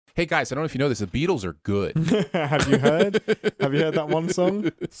Hey guys, I don't know if you know this, the Beatles are good. Have you heard? Have you heard that one song?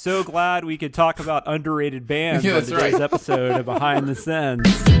 So glad we could talk about underrated bands Yeah, on that's today's right. episode of Behind the Sins.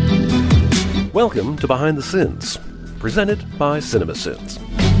 Welcome to Behind the Sins, presented by CinemaSins.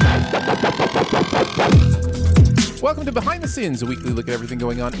 Welcome to Behind the Sins, a weekly look at everything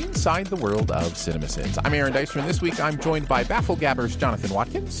going on inside the world of CinemaSins. I'm Aaron Dicer, and this week I'm joined by Bafflegabbers Jonathan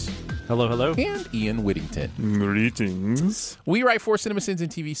Watkins Hello, hello. and Ian Whittington. Greetings. We write for CinemaSins and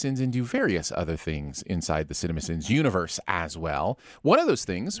TV Sins and do various other things inside the CinemaSins universe as well. One of those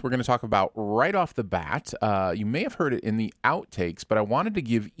things we're going to talk about right off the bat. You may have heard it in the outtakes, but I wanted to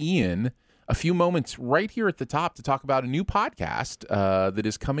give Ian a few moments right here at the top to talk about a new podcast that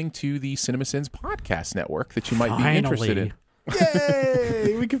is coming to the CinemaSins podcast network that you might be interested in.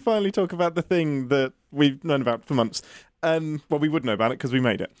 Yay! We can finally talk about the thing that we've known about for months. Well, we would know about it because we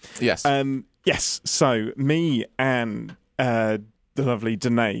made it. Yes. Yes. So me and the lovely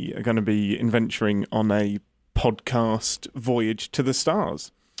Danae are going to be adventuring on a podcast voyage to the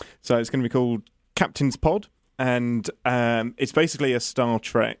stars. So it's going to be called Captain's Pod, and it's basically a Star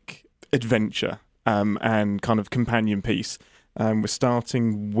Trek adventure and kind of companion piece. We're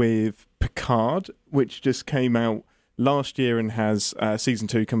starting with Picard, which just came out last year and has season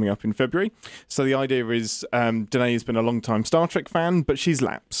 2 coming up in February. So the idea is Danae has been a long-time Star Trek fan, but she's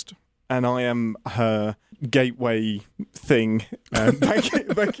lapsed. And I am her gateway thing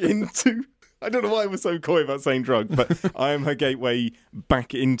back into... I don't know why I was so coy about saying drug, but I am her gateway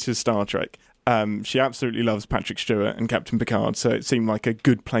back into Star Trek. She absolutely loves Patrick Stewart and Captain Picard, so it seemed like a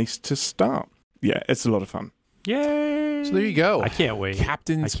good place to start. Yeah, it's a lot of fun. Yay! So there you go. I can't wait.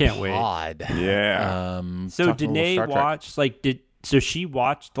 Captain's I can't wait. Pod. Yeah. So talking a little Danae Star Trek. watched, so she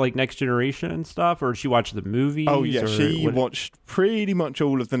watched like Next Generation and stuff, or did she watched the movies? Oh, yeah, or she what- watched pretty much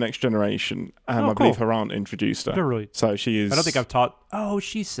all of The Next Generation. I cool. believe her aunt introduced her. Oh, really? So she is... I don't think I've taught. Oh,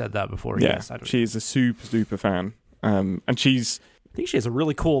 she said that before. Yeah, Yes, I don't. she is a super, super fan. And she's... I think she has a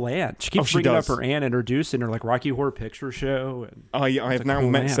really cool aunt. She keeps she bringing does. up her aunt, introducing her like Rocky Horror Picture Show. And I have a now cool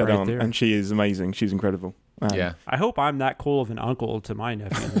met aunt said right aunt, there. and she is amazing. She's incredible. Yeah. I hope I'm that cool of an uncle to my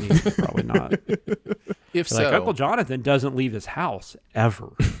nephew and niece. Probably not. If so, Like Uncle Jonathan doesn't leave his house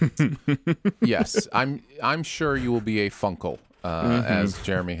ever. yes, I'm sure you will be a Funkle, as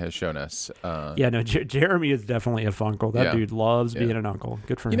Jeremy has shown us. Yeah, no, Jeremy is definitely a funkle. That Yeah. dude loves Yeah. being an uncle.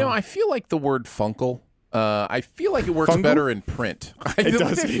 Good for him. You know, I feel like the word Funkle. I feel like it works Fungal? better in print. I does,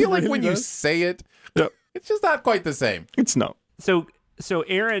 I it feel like really when you does. say it, Yep. it's just not quite the same. It's not. So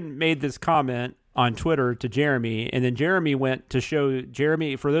Aaron made this comment on Twitter to Jeremy, and then Jeremy went to show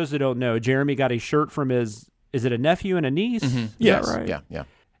Jeremy. For those that don't know, Jeremy got a shirt from his. Is it a nephew and a niece? Is Yes. that right? Yeah.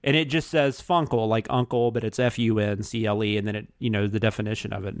 And it just says Funkle, like uncle, but it's Funcle, and then it, the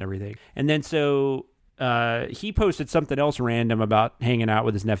definition of it and everything. And then so he posted something else random about hanging out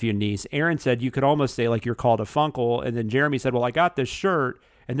with his nephew and niece. Aaron said you could almost say like you're called a Funkle, and then Jeremy said, well, I got this shirt.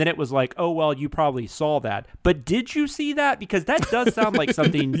 And then it was like, oh, well, you probably saw that. But did you see that? Because that does sound like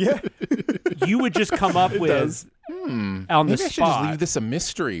something you would just come up with does. on the Maybe I should just spot. leave this a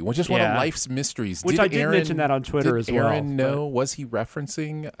mystery. Well, just one of Yeah. life's mysteries. Which I did mention that on Twitter as well, Aaron know? but- Was he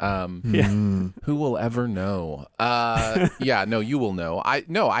referencing? Yeah. Who will ever know? Yeah, no, you will know. I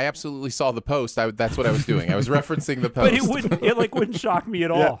absolutely saw the post. That's what I was doing. I was referencing the post. But it wouldn't shock me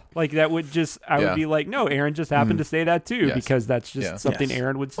at all. Yeah. Like that would just, I Yeah. would be like, no, Aaron just happened to say that too, Yes. because that's just Yeah. something Yes.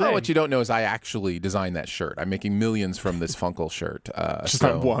 Aaron would say. Well, what you don't know is I actually designed that shirt. I'm making millions from this Funkle shirt. Just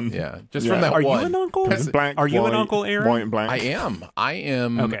that one. Yeah, just Yeah. from that Are one. you an uncle? Black, Are you an white, uncle, Aaron? White and black. I am.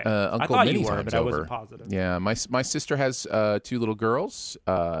 Okay. I Uncle thought many you were, times but I over. wasn't positive. Yeah, my sister has 2 little girls,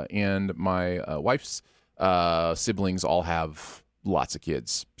 and my wife's siblings all have lots of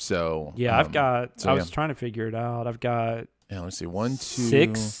kids. So Yeah, I've got, so I was yeah. trying to figure it out. I've got Let's see, 1, 2,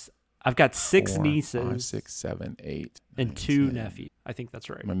 six. I've got 6 4, nieces 5, 6, 7, 8, and 9, 2 10. nephews. I think that's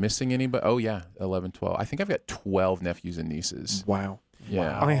right. Am I missing anybody? Oh yeah, 11, 12. I think I've got 12 nephews and nieces. Wow.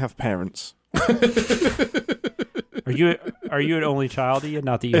 Yeah. I have parents. Are you an only child, Ian?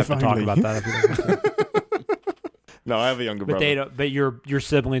 Not that you have If to talk only. about that. If you don't want to. No, I have a younger But brother. they don't. But your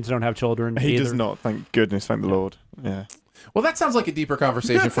siblings don't have children. He either. does not. Thank goodness. Thank the Lord. Yeah. Well, that sounds like a deeper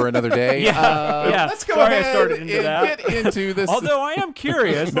conversation for another day. Yeah. Let's go Sorry I ahead started into and that. get into this. Although I am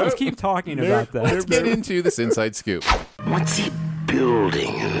curious, let's keep talking about that. Let's get into this inside scoop. What's he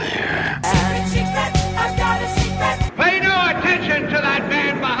building in there? Pay no attention to that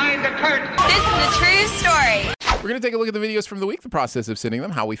man behind the curtain. This is a true story. We're going to take a look at the videos from the week, the process of sending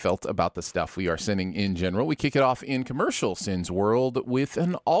them, how we felt about the stuff we are sending in general. We kick it off in commercial sins world with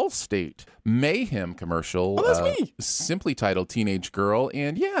an Allstate Mayhem commercial. Oh, that's me. Simply titled Teenage Girl.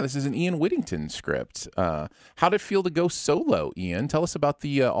 And yeah, this is an Ian Whittington script. How did it feel to go solo, Ian? Tell us about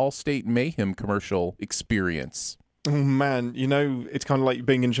the Allstate Mayhem commercial experience. Oh, man. It's kind of like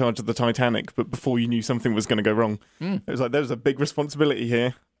being in charge of the Titanic, but before you knew something was going to go wrong. It was like, there's a big responsibility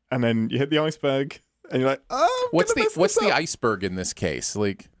here. And then you hit the iceberg, and you're like, oh, what's the iceberg in this case?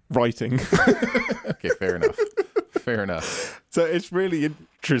 Like writing. Okay, fair enough. Fair enough. So it's really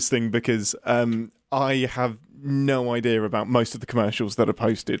interesting because I have no idea about most of the commercials that are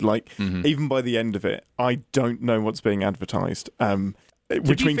posted. Like, even by the end of it, I don't know what's being advertised.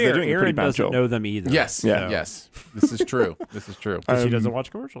 Which means they're doing a pretty Aaron bad doesn't job. know them either. Yes, Yeah. yes. This is true. This is true. Because he doesn't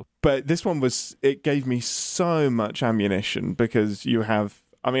watch commercials. But this one it gave me so much ammunition because you have,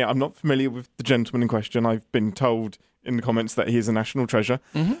 I'm not familiar with the gentleman in question. I've been told in the comments that he is a national treasure.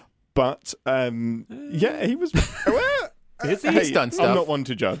 But, yeah, he was... Is he? He's done stuff. I'm not one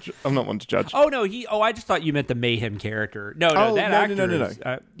to judge. Oh no, I just thought you meant the Mayhem character. No, Oh, that no, actor. no, no,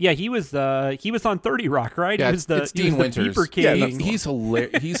 no. Yeah, he was on 30 Rock, right? Yeah, he was it's he Dean was the Winters. Beeper Yeah, King.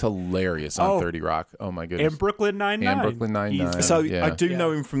 He's hilarious on 30 Rock. Oh my goodness. and Brooklyn Nine-Nine. And Brooklyn Nine-Nine. He's- So Yeah. I do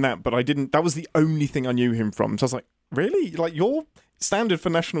know him from that, but I didn't. That was the only thing I knew him from. So I was like, really? Like, your standard for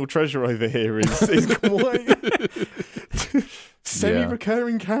national treasure over here is quite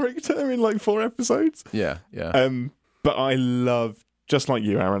semi-recurring character in like 4 episodes. Yeah, yeah. But I love, just like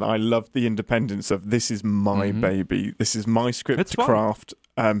you, Aaron, I love the independence of this is my baby. This is my script It's to fun. craft.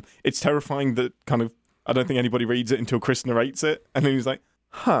 It's terrifying that kind of, I don't think anybody reads it until Chris narrates it. And then he's like,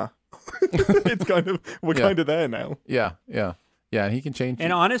 huh. It's kind of, we're Yeah. kind of there now. Yeah, yeah. Yeah, and he can change.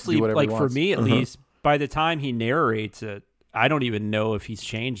 And honestly, do whatever he like for wants. me at least, by the time he narrates it, I don't even know if he's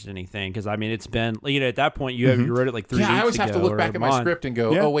changed anything because it's been at that point you wrote it like 3 weeks ago. Yeah, I always have to look or back a at my month. script and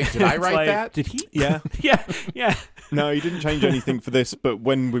go, Yeah. oh wait, did I It's write like, that? Did he? Yeah. yeah. No, he didn't change anything for this, but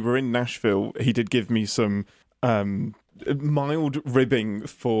when we were in Nashville, he did give me some mild ribbing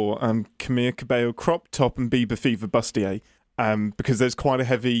for Camille Cabello crop top and Bieber fever bustier. Because there's quite a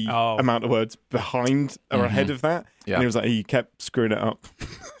heavy amount of words behind or ahead of that. Yeah. And he was like, he kept screwing it up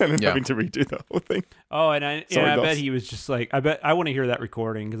and then Yeah. having to redo the whole thing. Oh, and I Sorry, boss. bet he was just like, I want to hear that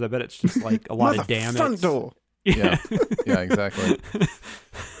recording because I bet it's just like a lot of damn front it. door. Yeah, yeah, exactly,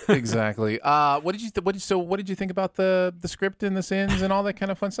 exactly. What did you think about the script and the sins and all that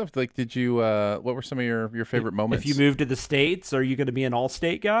kind of fun stuff? Like, did you? What were some of your favorite moments? If you move to the States, are you going to be an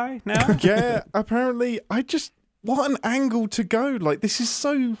all-state guy now? Yeah, apparently, what an angle to go. Like, this is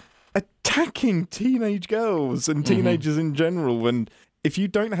so attacking teenage girls and teenagers in general. And if you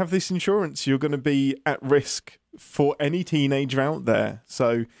don't have this insurance, you're going to be at risk for any teenager out there.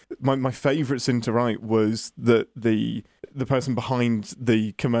 So my favourite sin to write was that the person behind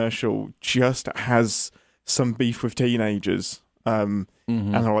the commercial just has some beef with teenagers. And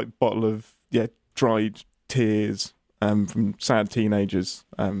a like bottle of dried tears from sad teenagers.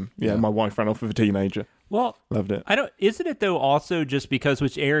 My wife ran off with a teenager. Well, Loved it. Isn't it though also just because,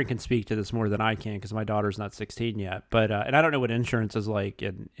 which Aaron can speak to this more than I can because my daughter's not 16 yet, but and I don't know what insurance is like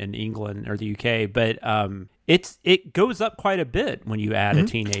in England or the UK, but it goes up quite a bit when you add a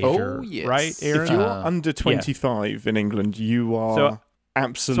teenager, Oh, yes. right, Aaron? If you're under 25 in England, you are So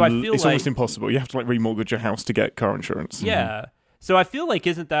absolutely. feel It's almost like- impossible. You have to like remortgage your house to get car insurance. Yeah. So I feel like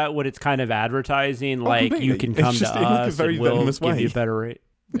isn't that what it's kind of advertising? Like completely. you can It's come just to in like a us very and we'll venomous give you a way. better rate.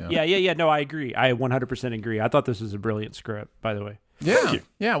 Yeah. No, I agree. I 100% agree. I thought this was a brilliant script, by the way. Yeah,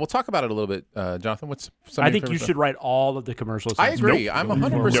 yeah. We'll talk about it a little bit, Jonathan. What's some? I of your think you favorite should write all of the commercials. I agree. Nope. I'm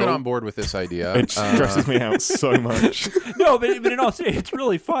 100% Nope. on board with this idea. It stresses me out so much. No, but in all seriousness, it's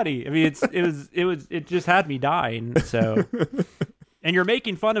really funny. I mean, it just had me dying. So, and you're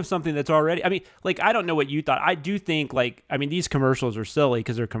making fun of something that's already. I mean, like I don't know what you thought. I do think these commercials are silly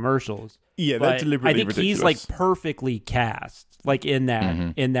because they're commercials. Yeah, they're But deliberately I think ridiculous. he's like perfectly cast, like in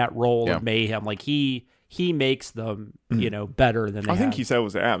that role Yeah. of mayhem. Like he makes them, better than they I think have he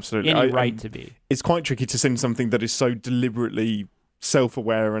sells it absolutely. any right to be. It's quite tricky to send something that is so deliberately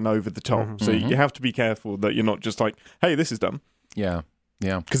self-aware and over the top. So you have to be careful that you're not just like, "Hey, this is dumb," yeah,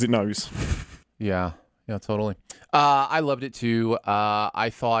 yeah, because it knows. yeah, totally. I loved it too. I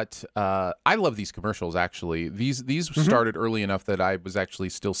thought I love these commercials. Actually, these started early enough that I was actually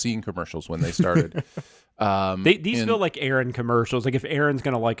still seeing commercials when they started. These feel like Aaron commercials. Like if Aaron's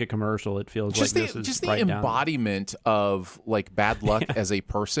gonna like a commercial, it feels like this is just the right down. embodiment of like bad luck as a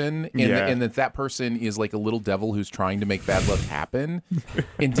person, and, Yeah. and that person is like a little devil who's trying to make bad luck happen.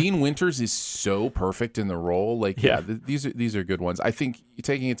 And Dean Winters is so perfect in the role. Like, these are good ones. I think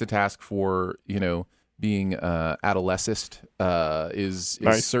taking it to task for being adolescent is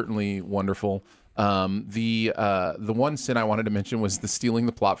Nice. certainly wonderful. The one sin I wanted to mention was the stealing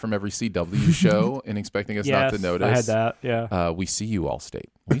the plot from every CW show and expecting us not to notice. I had that. Yeah. We see you, Allstate.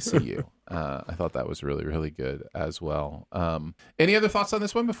 We see you. I thought that was really, really good as well. Any other thoughts on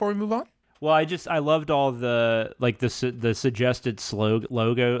this one before we move on? Well, I loved all the the suggested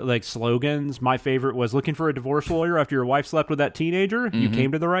slogans. My favorite was looking for a divorce lawyer after your wife slept with that teenager. You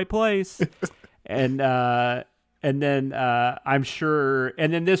came to the right place. And then I'm sure,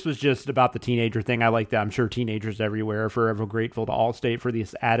 and then this was just about the teenager thing. I like that. I'm sure teenagers everywhere are forever grateful to Allstate for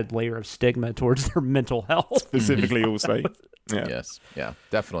this added layer of stigma towards their mental health. Specifically, Allstate. Yeah. Yes. Yeah,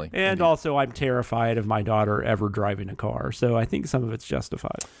 definitely. And Indeed. also, I'm terrified of my daughter ever driving a car. So I think some of it's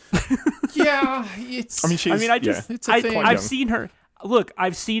justified. Yeah, it's. I mean, she's, it's a thing. I've seen her. Look,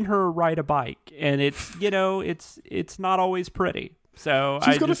 I've seen her ride a bike, and it's it's not always pretty. So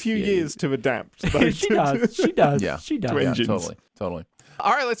she's got a few years to adapt. Though, She does. Yeah. She does. To Yeah, engines. totally.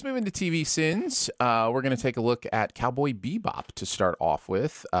 All right, let's move into TV sins. We're going to take a look at Cowboy Bebop to start off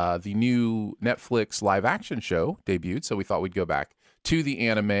with. The new Netflix live action show debuted, so we thought we'd go back to the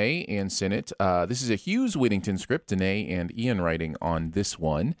anime and sin it. This is a Hughes Whittington script, Danae and Ian writing on this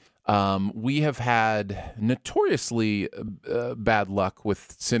one. We have had notoriously bad luck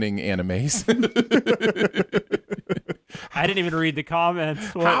with sinning animes. I didn't even read the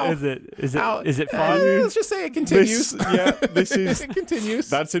comments. What How? is it? Is it Uh, fun? let's just say it continues. This is It continues.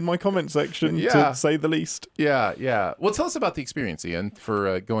 that's in my comment section, Yeah. to say the least. Yeah. Well, tell us about the experience, Ian,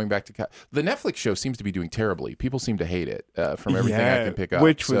 for going back to... The Netflix show seems to be doing terribly. People seem to hate it from everything I can pick up.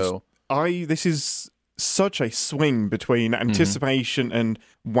 Which was so, this is such a swing between anticipation and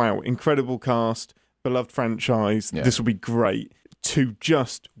wow, incredible cast, beloved franchise, Yeah. this will be great, to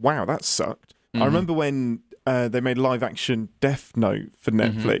just wow, that sucked. I remember when they made live action Death Note for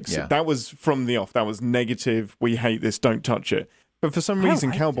Netflix. Yeah. That was from the off. That was negative. We hate this. Don't touch it. But for some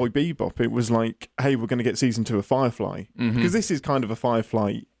reason, liked Cowboy Bebop, it was like, hey, we're going to get season 2 of Firefly. Because this is kind of a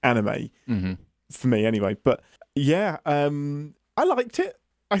Firefly anime for me anyway. But yeah, I liked it.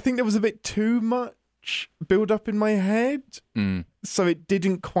 I think there was a bit too much build up in my head. So it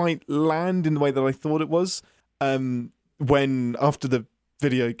didn't quite land in the way that I thought it was. When after the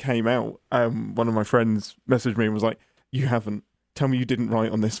video came out, one of my friends messaged me and was like, you haven't. Tell me you didn't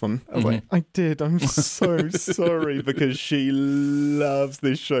write on this one. I was like, I did. I'm so sorry, because she loves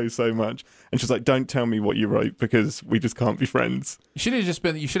this show so much. And she's like, don't tell me what you wrote, because we just can't be friends.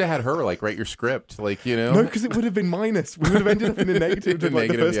 you should have had her write your script, No, because it would have been minus. We would have ended up in the negative with like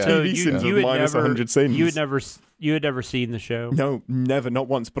the Negative, first yeah. TV sins of minus 100 sins. You had never seen the show. No, never, not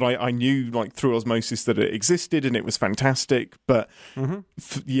once. But I knew, like, through osmosis that it existed and it was fantastic. But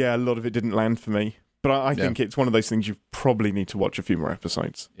a lot of it didn't land for me. But I think it's one of those things you probably need to watch a few more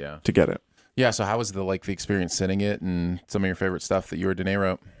episodes to get it. Yeah, so how was the experience sending it and some of your favorite stuff that you or Danae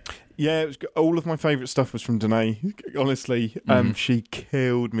wrote? Yeah, it was, all of my favourite stuff was from Danae. Honestly, she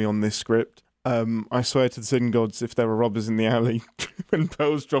killed me on this script. I swear to the sin gods, if there were robbers in the alley when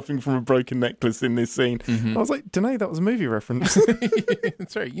Pearl's dropping from a broken necklace in this scene, I was like, Danae, that was a movie reference.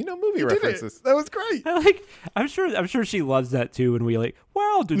 That's right. You know movie references. That was great. I'm sure she loves that too. When we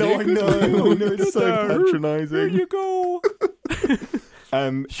wow, did No, I know. It's so patronising. There you go.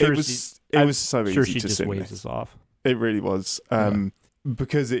 It was so easy Sure, she to just sin waves this. us off. It really was.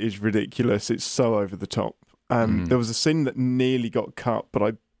 Because it is ridiculous. It's so over the top. There was a scene that nearly got cut, but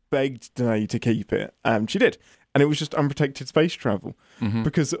I begged Danae to keep it. She did. And it was just unprotected space travel,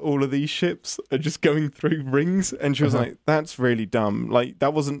 because all of these ships are just going through rings. And she was like, that's really dumb. Like,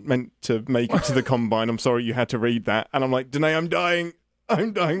 that wasn't meant to make it to the Combine. I'm sorry you had to read that. And I'm like, Danae, I'm dying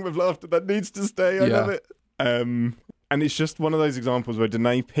with laughter. That needs to stay. I love it. And it's just one of those examples where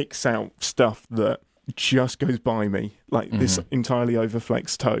Danae picks out stuff that just goes by me, like this entirely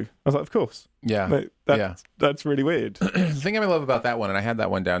overflexed toe. I was like, of course. Yeah. That's really weird. The thing I love about that one, and I had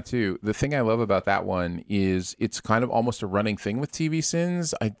that one down too, the thing I love about that one is it's kind of almost a running thing with TV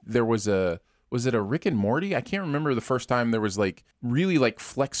sins. Was it a Rick and Morty? I can't remember the first time there was really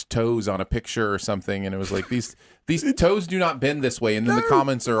flexed toes on a picture or something, and it was like these toes do not bend this way, and then the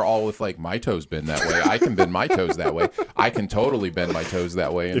comments are all with my toes bend that way. I can bend my toes that way. I can totally bend my toes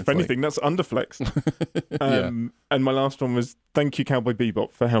that way. And if anything, that's underflexed. And my last one was, thank you, Cowboy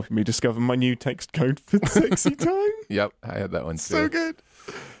Bebop, for helping me discover my new text code for sexy time. Yep, I had that one too. So good.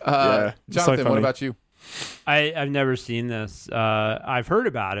 Jonathan, what about you? I've never seen this. I've heard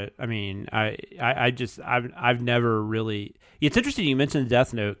about it. I mean, I've never really. It's interesting you mentioned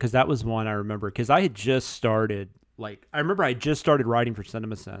Death Note, because that was one I remember, because I had just started like, I remember I just started writing for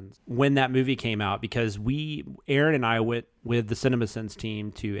CinemaSins when that movie came out, because Aaron and I went with the CinemaSins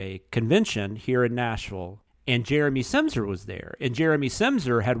team to a convention here in Nashville, and Jeremy Simser was there. And Jeremy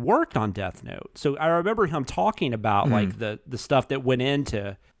Simser had worked on Death Note. So I remember him talking about like the stuff that went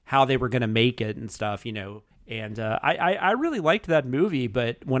into how they were going to make it and stuff, you know. And I really liked that movie,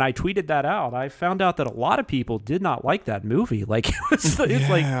 but when I tweeted that out, I found out that a lot of people did not like that movie. Like, it's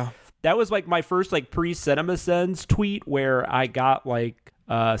like, that was like my first like pre-CinemaSins tweet where I got like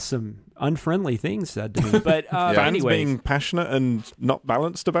some unfriendly things said to me. But Fans anyways, being passionate and not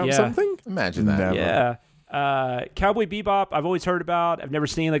balanced about something? Imagine that. Never. yeah. Cowboy Bebop, I've always heard about. I've never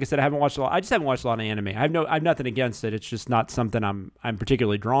seen. Like I said, I haven't watched a lot. I just haven't watched a lot of anime. I've nothing against it. It's just not something I'm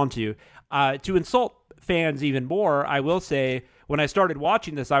particularly drawn to. To insult fans even more, I will say, when I started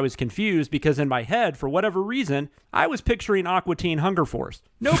watching this, I was confused because in my head, for whatever reason, I was picturing Aqua Teen Hunger Force.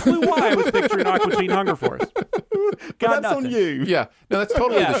 No clue why I was picturing Aqua Teen Hunger Force. But that's on you. Yeah. No, that's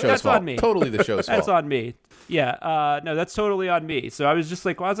totally the show's that's fault. on me. Totally the show's fault. That's on me. Yeah. No, that's totally on me. So I was just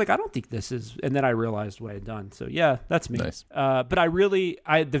like, I don't think this is. And then I realized what I had done. So yeah, that's me. Nice. But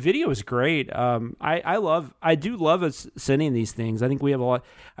the video is great. I do love us sending these things. I think we have a lot.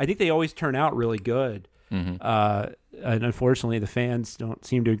 I think they always turn out really good. And unfortunately, the fans don't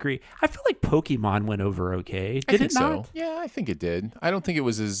seem to agree. I feel like Pokemon went over okay. Did it not? So. Yeah, I think it did. I don't think it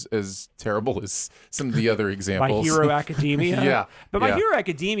was as terrible as some of the other examples. My Hero Academia? Yeah. But My Hero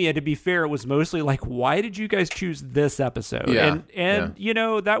Academia, to be fair, it was mostly like, why did you guys choose this episode? Yeah. And you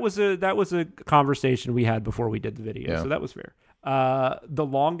know, that was a conversation we had before we did the video. Yeah. So that was fair. The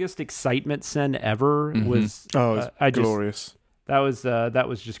longest excitement sin ever was it's glorious. That was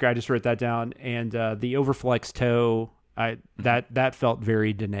just great. I just wrote that down. And the overflex toe, that felt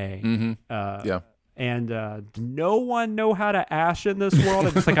very Danae. And no one know how to ash in this world.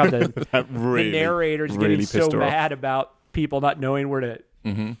 It's just like how the narrator's really getting so mad about people not knowing where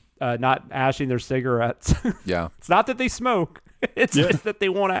to not ashing their cigarettes. Yeah. It's not that they smoke. It's just that they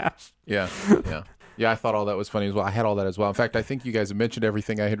won't ash. Yeah. Yeah. Yeah, I thought all that was funny as well. I had all that as well. In fact, I think you guys have mentioned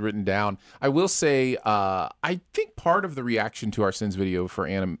everything I had written down. I will say, I think part of the reaction to our Sins video for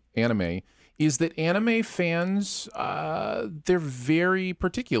anime is that anime fans, they're very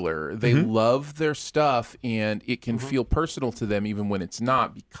particular. They love their stuff, and it can feel personal to them even when it's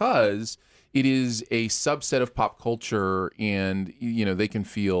not, because it is a subset of pop culture, and you know they can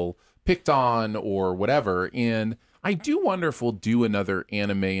feel picked on or whatever. And I do wonder if we'll do another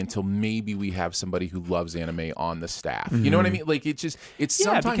anime until maybe we have somebody who loves anime on the staff. You know what I mean? Like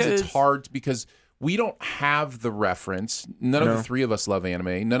sometimes it's hard because we don't have the reference. None of the three of us love anime.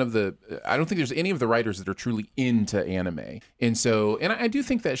 I don't think there's any of the writers that are truly into anime. And so, and I do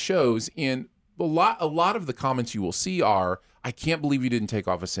think that shows in a lot of the comments you will see are, I can't believe you didn't take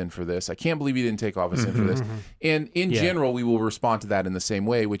off a sin for this. I can't believe you didn't take off a sin for this. And in general, we will respond to that in the same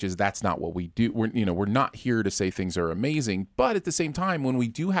way, which is that's not what we do. We're not here to say things are amazing, but at the same time, when we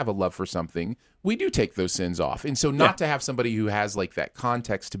do have a love for something, we do take those sins off. And so not to have somebody who has like that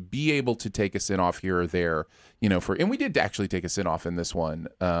context to be able to take a sin off here or there, and we did actually take a sin off in this one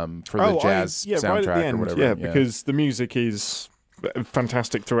for the jazz soundtrack right at the end, or whatever. Yeah, because the music is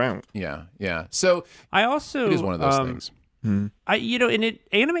fantastic throughout. Yeah, yeah. So I also it is one of those things.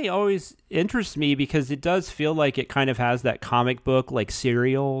 Anime always interests me because it does feel like it kind of has that comic book like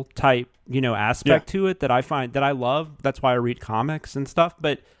serial type, aspect to it that I find that I love. That's why I read comics and stuff.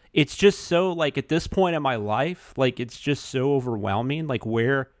 But it's just so like at this point in my life, like it's just so overwhelming. Like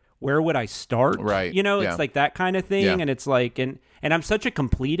where would I start? Right. It's like that kind of thing. Yeah. And it's like and I'm such a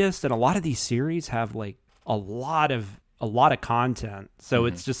completist, and a lot of these series have like a lot of content. So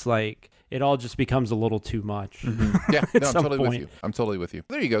it's just like it all just becomes a little too much. Yeah, no, I'm totally with you. I'm totally with you.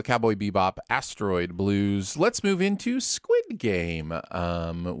 There you go, Cowboy Bebop, Asteroid Blues. Let's move into Squid Game.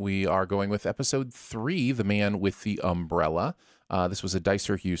 We are going with episode 3, The Man with the Umbrella. This was a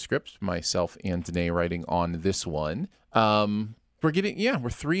Dicer Hughes script, myself and Danae writing on this one. We're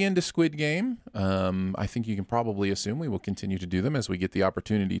 3 into Squid Game. I think you can probably assume we will continue to do them as we get the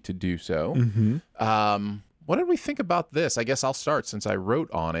opportunity to do so. What did we think about this? I guess I'll start since I wrote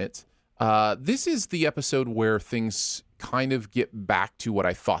on it. This is the episode where things kind of get back to what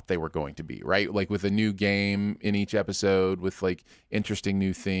I thought they were going to be, right? Like with a new game in each episode with like interesting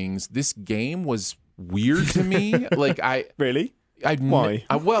new things. This game was weird to me. Really? Why?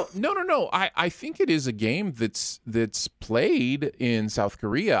 No. I think it is a game that's played in South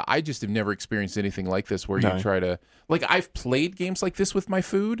Korea. I just have never experienced anything like this where you try to I've played games like this with my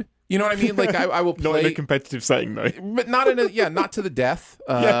food. You know what I mean? Like I will play not in a competitive setting though, but not not to the death.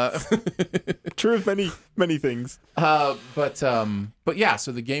 True of many things. But yeah.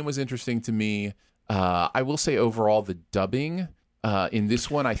 So the game was interesting to me. I will say overall the dubbing in this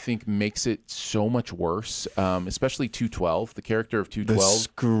one I think makes it so much worse, especially 212. The character of 212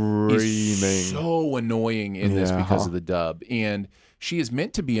 screaming is so annoying in this because of the dub, and she is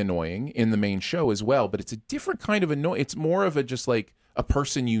meant to be annoying in the main show as well, but it's a different kind of annoying. It's more of a just like a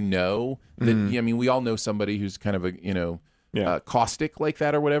person that I mean, we all know somebody who's kind of a caustic like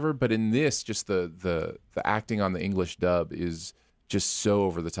that or whatever, but in this, just the acting on the English dub is just so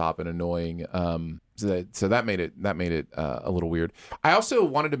over the top and annoying. So that made it a little weird. I also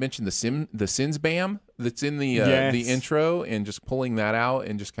wanted to mention the Sins BAM that's in the intro, and just pulling that out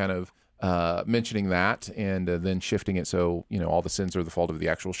and just kind of mentioning that, and then shifting it so all the sins are the fault of the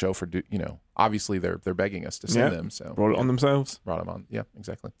actual show for obviously they're begging us to send them, so brought it on themselves. Brought them on, yeah,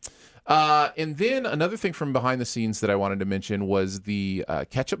 exactly. And then another thing from behind the scenes that I wanted to mention was the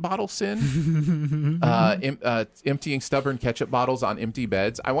ketchup bottle sin, emptying stubborn ketchup bottles on empty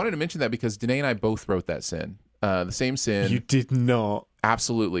beds. I wanted to mention that because Danae and I both wrote that sin, the same sin. You did not.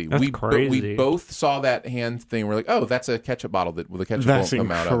 Absolutely. That's crazy. We both saw that hand thing. We're like, oh, that's a ketchup bottle that the ketchup won't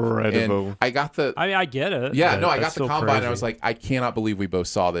come out of. That's incredible. And I got I get it. Yeah, no, I got the combine and I was like, I cannot believe we both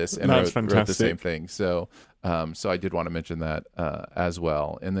saw this and wrote the same thing. So I did want to mention that as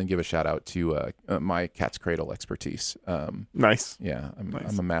well, and then give a shout out to my cat's cradle expertise. Nice. Yeah,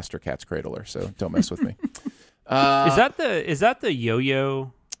 I'm a master cat's cradler, so don't mess with me. Is that the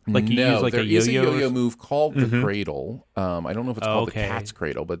yo-yo? Like you use like there a is yo-yo? a yo-yo move called the cradle. I don't know if it's called the cat's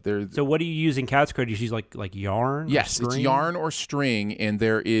cradle, but there's. So what do you use in cat's cradle? You use like yarn? Yes, it's yarn or string, and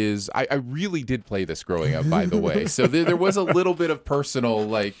there is. I really did play this growing up, by the way. So there was a little bit of personal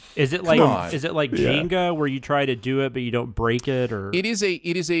like. Is it like Jenga where you try to do it but you don't break it, or? It is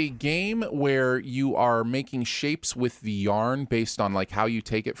a game where you are making shapes with the yarn based on like how you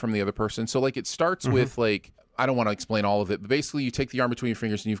take it from the other person. So like it starts with like. I don't want to explain all of it, but basically you take the yarn between your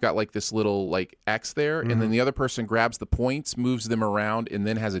fingers and you've got like this little like X there, and then the other person grabs the points, moves them around, and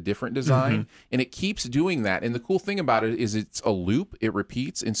then has a different design, and it keeps doing that. And the cool thing about it is it's a loop; it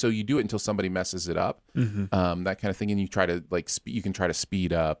repeats, and so you do it until somebody messes it up, that kind of thing. And you try to like you can try to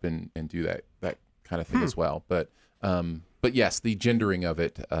speed up and do that kind of thing as well. But yes, the gendering of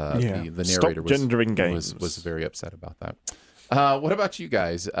it, the narrator was very upset about that. What about you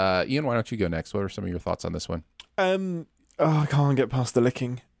guys? Ian, why don't you go next? What are some of your thoughts on this one? I can't get past the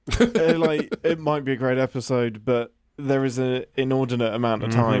licking. It might be a great episode, but there is an inordinate amount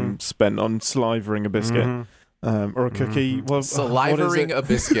of time spent on slavering a biscuit or a cookie. Well, slavering a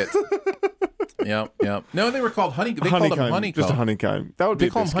biscuit. Yep. No, they were called They called them honeycomb. Just a honeycomb. That would be. They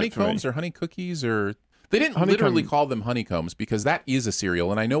call them honeycombs or honey cookies or. They didn't literally call them honeycombs because that is a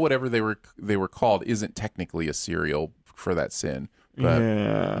cereal, and I know whatever they were called isn't technically a cereal for that sin. But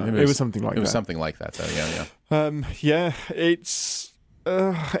it was something like that. It was something like that, though. Yeah.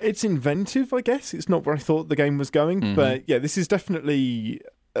 It's inventive, I guess. It's not where I thought the game was going, but yeah, this is definitely.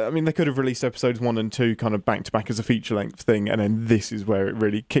 I mean, they could have released episodes 1 and 2 kind of back to back as a feature length thing, and then this is where it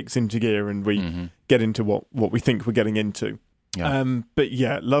really kicks into gear, and we get into what we think we're getting into. Yeah. But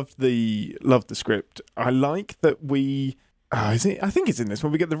yeah, love the script. I like that we. I think it's in this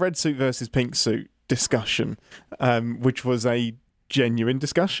when we get the red suit versus pink suit discussion, which was a genuine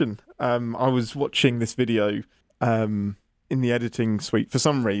discussion. I was watching this video in the editing suite for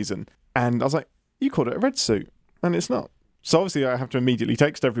some reason, and I was like, "You called it a red suit, and it's not." So obviously, I have to immediately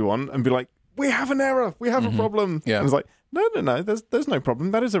text everyone and be like, "We have an error. We have a problem." Yeah. And I was like, "No. There's no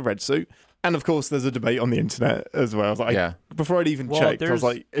problem. That is a red suit." And of course, there's a debate on the internet as well. I was like, before I'd even checked, I was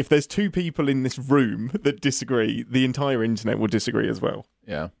like, if there's 2 people in this room that disagree, the entire internet will disagree as well.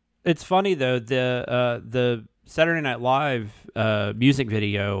 Yeah. It's funny though, the Saturday Night Live music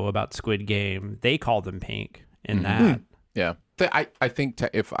video about Squid Game, they called them pink in that. Yeah. I think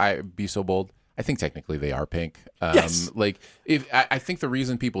if I be so bold, I think technically they are pink. Yes. Like I think the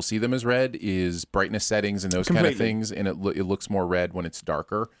reason people see them as red is brightness settings and those kind of things, and it looks more red when it's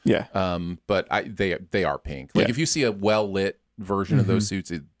darker. Yeah. But they are pink. Like if you see a well lit version of those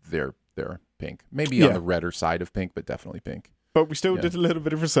suits, they're pink. Maybe on the redder side of pink, but definitely pink. But we still did a little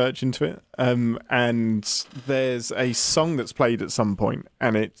bit of research into it. And there's a song that's played at some point,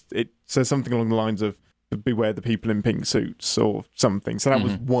 and it says something along the lines of "Beware the people in pink suits" or something. So that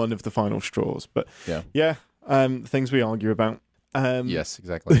was one of the final straws. But things we argue about. Yes,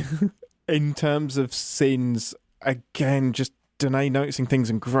 exactly. In terms of sins, again, just Danae noticing things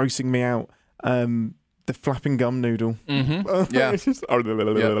and grossing me out. The flapping gum noodle. Yeah. Yeah.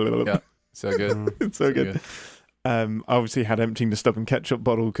 So good. It's so good. I obviously had emptying the stubborn ketchup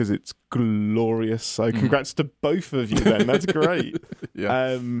bottle because it's glorious. So congrats to both of you then. That's great.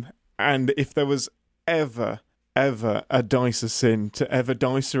 Yeah. And if there was ever ever a dicer sin to ever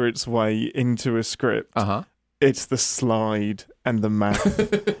dicer its way into a script, it's the slide and the math.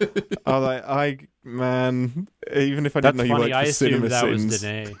 Man, even if I didn't know you worked for Cinema Sins,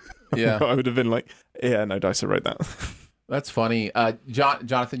 yeah, I would have been like, yeah, no, Dicer wrote that. That's funny.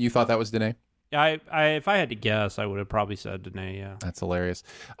 Jonathan, you thought that was Danae? If I had to guess, I would have probably said Danae. Yeah, that's hilarious.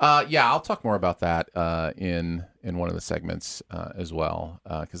 Yeah, I'll talk more about that in one of the segments as well,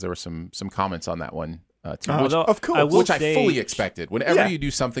 because there were some comments on that one. Too, of course, which I fully expected. Whenever you do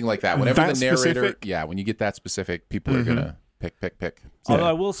something like that, whenever the narrator, when you get that specific, people are gonna pick. So, although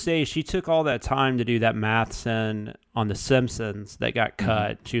I will say, she took all that time to do that math sin on The Simpsons that got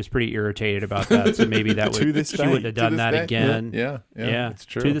cut. She was pretty irritated about that, so maybe that she wouldn't have done that again. Yeah, it's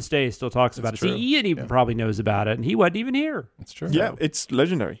true. To this day, still talks about it. See, Ian even probably knows about it, and he wasn't even here. It's true. Yeah, it's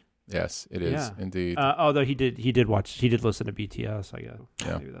legendary. Yes, it is indeed. Although he did listen to BTS, I guess.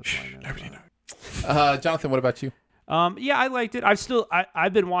 Yeah. Maybe that's why nobody knows. Jonathan, what about you? Yeah, I liked it.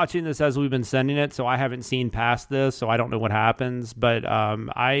 I've been watching this as we've been sending it, so I haven't seen past this, so I don't know what happens. But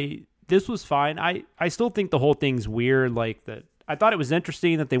this was fine. I still think the whole thing's weird. Like that, I thought it was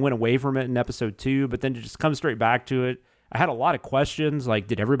interesting that they went away from it in episode 2, but then to just come straight back to it. I had a lot of questions. Like,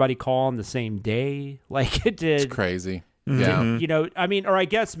 did everybody call on the same day? Like it did. It's crazy. Yeah. Or I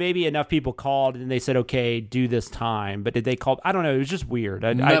guess maybe enough people called and they said, okay, do this time. But did they call? I don't know. It was just weird.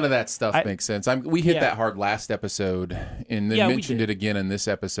 None of that stuff makes sense. We hit that hard last episode and then mentioned it again in this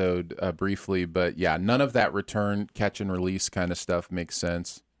episode briefly. But yeah, none of that return, catch and release kind of stuff makes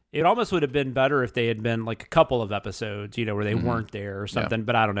sense. It almost would have been better if they had been like a couple of episodes, where they weren't there or something. Yeah.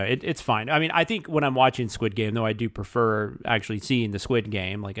 But I don't know. It's fine. I mean, I think when I'm watching Squid Game, though, I do prefer actually seeing the Squid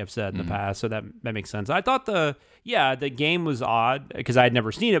Game, like I've said in the past. So that makes sense. I thought the game was odd because I had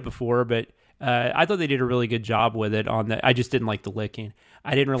never seen it before, but I thought they did a really good job with it. I just didn't like the licking.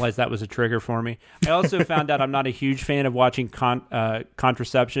 I didn't realize that was a trigger for me. I also found out I'm not a huge fan of watching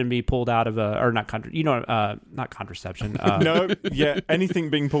contraception be pulled out of not contraception. Anything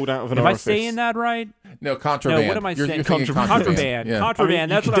being pulled out of an orifice. Am I saying that right? No, contraband. No, what am I saying? You're contraband. Yeah.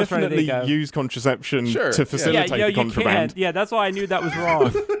 Contraband. That's what I was trying to think of. Definitely use contraception to facilitate the contraband. Yeah, that's why I knew that was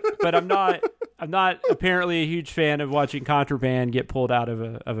wrong. But I'm not apparently a huge fan of watching contraband get pulled out of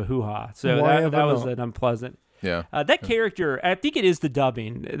a hoo-ha. So that was an unpleasant. Yeah. That character, I think it is the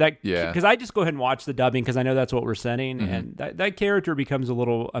dubbing. Because I just go ahead and watch the dubbing because I know that's what we're sending, and that character becomes a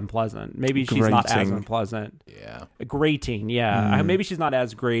little unpleasant. Maybe she's not as unpleasant. Yeah. Grating. Yeah. Maybe she's not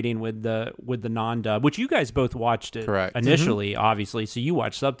as grating with the non-dub, which you guys both watched it initially, obviously. So you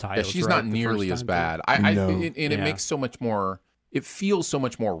watched subtitles. Yeah, she's not nearly as bad. It makes so much more. It feels so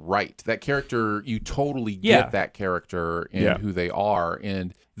much more right. That character, you totally get that character and who they are,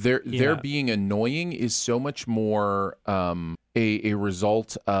 and their being annoying is so much more a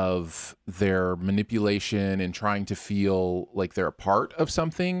result of their manipulation and trying to feel like they're a part of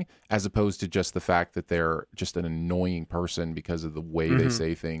something, as opposed to just the fact that they're just an annoying person because of the way they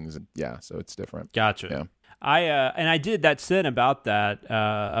say things. Yeah, so it's different. Gotcha. Yeah. I did that sin about that,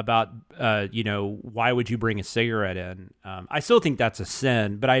 why would you bring a cigarette in? I still think that's a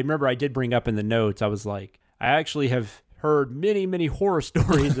sin, but I remember I did bring up in the notes, I was like, I actually have heard many, many horror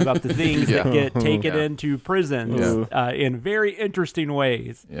stories about the things that get taken into prisons in very interesting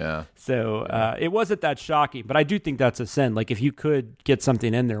ways. Yeah. So it wasn't that shocking, but I do think that's a sin. Like if you could get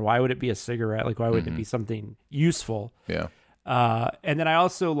something in there, why would it be a cigarette? Like why would it be something useful? Yeah. And then I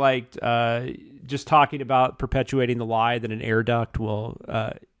also liked just talking about perpetuating the lie that an air duct will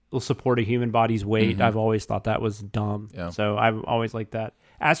support a human body's weight. I've always thought that was dumb. Yeah. So I've always liked that.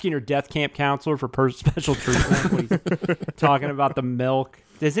 Asking your death camp counselor for special treatment when he's talking about the milk.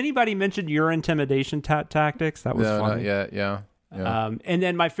 Does anybody mention your intimidation tactics? That was funny. Yeah. And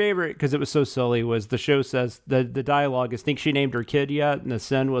then my favorite, because it was so silly, was the show says the dialogue is, think she named her kid yet? And the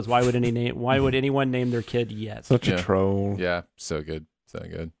sin was, why would anyone name their kid yet? Such a troll. Yeah, so good. So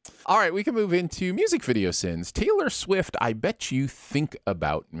good. All right, we can move into music video sins. Taylor Swift, I Bet You Think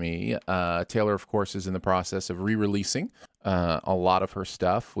About Me. Taylor, of course, is in the process of re-releasing a lot of her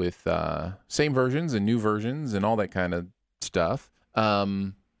stuff with same versions and new versions and all that kind of stuff.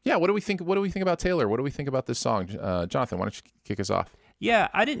 Yeah, what do we think? What do we think about Taylor? What do we think about this song? Jonathan, why don't you kick us off? Yeah,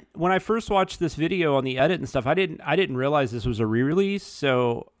 when I first watched this video on the edit and stuff, I didn't realize this was a re-release.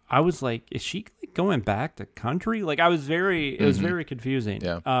 So I was like, is she going back to country? Like it was very confusing.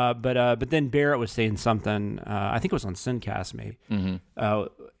 Yeah. But then Barrett was saying something, I think it was on Sincast maybe,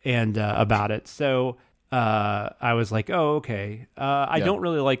 and about it. So I was like, oh, okay. I don't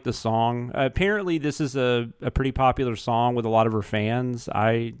really like the song. Apparently this is a pretty popular song with a lot of her fans.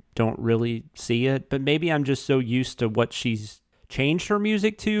 I don't really see it, but maybe I'm just so used to what she's changed her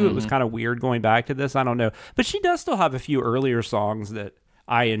music to. It was kind of weird going back to this. I don't know. But she does still have a few earlier songs that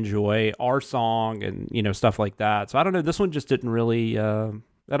I enjoy, Our Song and, stuff like that. So I don't know. This one just didn't really, I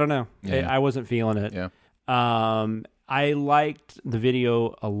don't know. Yeah. I wasn't feeling it. Yeah. I liked the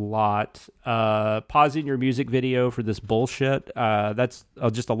video a lot. Pausing your music video for this bullshit. That's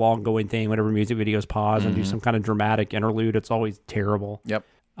just a long going thing. Whenever music videos pause and do some kind of dramatic interlude, it's always terrible. Yep.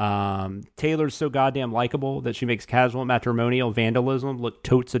 Taylor's so goddamn likable that she makes casual matrimonial vandalism look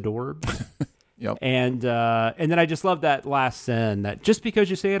totes adorbs. Yep. And then I just love that last sin that just because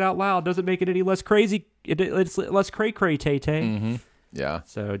you say it out loud doesn't make it any less crazy. It's less cray-cray, Tay-Tay. Yeah.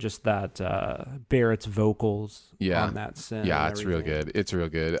 So just that Barrett's vocals on that sin. Yeah, it's real good. It's real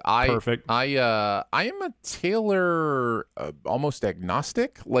good. Perfect. I am a Taylor almost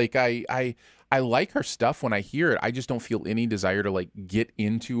agnostic. Like I like her stuff when I hear it. I just don't feel any desire to like get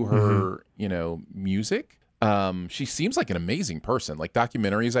into her, music. She seems like an amazing person. Like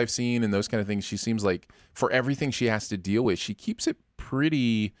documentaries I've seen and those kind of things, she seems like for everything she has to deal with, she keeps it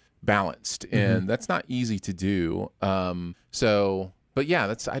pretty balanced, and that's not easy to do. But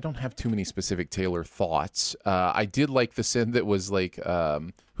yeah, I don't have too many specific Taylor thoughts. I did like the sin that was like,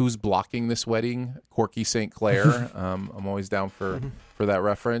 who's blocking this wedding? Corky St. Clair. I'm always down for that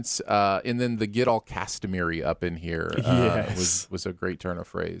reference. And then the get all Castamere up in here was a great turn of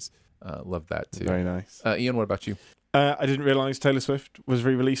phrase. Love that too. Very nice. Ian, what about you? I didn't realise Taylor Swift was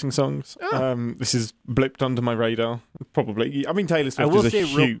re-releasing songs. This is blipped under my radar, probably. I mean, Taylor Swift is a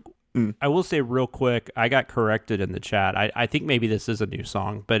huge... I will say real quick, I got corrected in the chat. I think maybe this is a new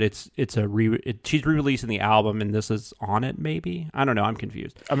song, but she's re-releasing the album and this is on it. Maybe I don't know. I'm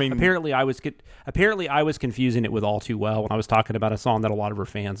confused. I mean, apparently I was confusing it with All Too Well when I was talking about a song that a lot of her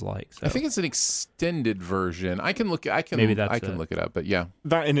fans like. So. I think it's an extended version. I can look it up, but yeah,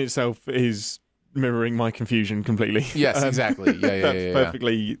 that in itself is mirroring my confusion completely. Yes, exactly. Yeah,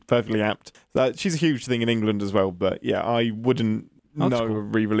 perfectly apt. She's a huge thing in England as well, but yeah, I wouldn't. That's no cool.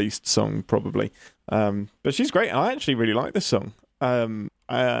 re-released song probably, but she's great. I actually really like this song. I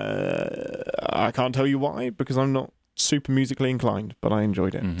can't tell you why because I'm not super musically inclined, but I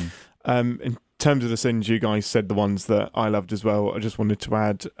enjoyed it. In terms of the sins, you guys said the ones that I loved as well. I just wanted to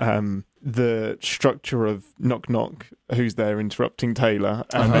add the structure of Knock Knock, who's there interrupting Taylor,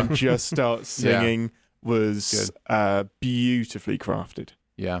 and then just starts singing was beautifully crafted.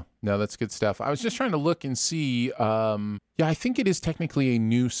 Yeah, no, that's good stuff. I was just trying to look and see. I think it is technically a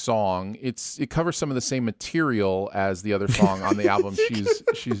new song. It covers some of the same material as the other song on the album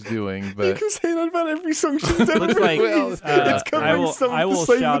she's doing. But you can say that about every song she's ever Looks like released. It's covering some of the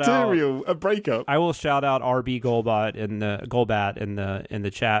same material. A breakup. I will shout out RB Golbat in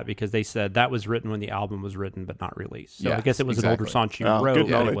the chat because they said that was written when the album was written but not released. So I guess it was an older song she wrote. Good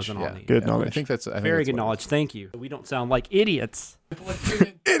knowledge. It wasn't on the Good knowledge. I think that's very good knowledge. Thank you. We don't sound like idiots.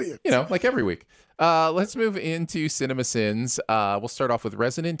 Like every week. Let's move into Cinema Sins. We'll start off with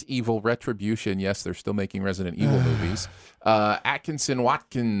Resident Evil Retribution. Yes, they're still making Resident Evil movies. Atkinson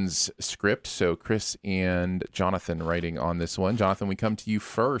Watkins script. So Chris and Jonathan writing on this one. Jonathan, we come to you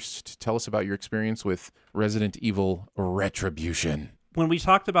first. Tell us about your experience with Resident Evil Retribution. When we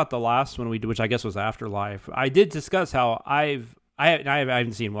talked about the last one, which I guess was Afterlife, I did discuss how I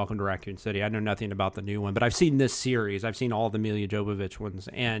haven't seen Welcome to Raccoon City. I know nothing about the new one, but I've seen this series. I've seen all the Milla Jovovich ones.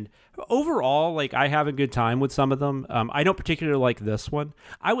 And overall, I have a good time with some of them. I don't particularly like this one.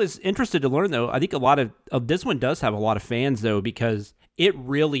 I was interested to learn, though. I think a lot of this one does have a lot of fans, though, because it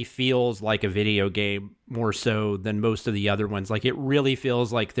really feels like a video game more so than most of the other ones. It really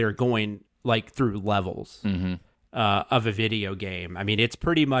feels like they're going, through levels of a video game. I mean, it's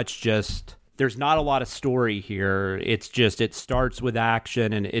pretty much just... There's not a lot of story here. It's just it starts with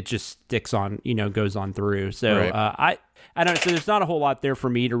action and it just sticks on, goes on through. So right. I don't know. So there's not a whole lot there for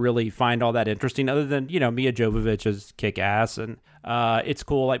me to really find all that interesting, other than Milla Jovovich is kick ass and it's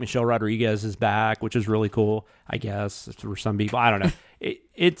cool. Like Michelle Rodriguez is back, which is really cool. I guess for some people, I don't know.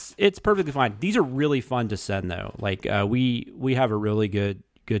 It's perfectly fine. These are really fun to send though. We have a really good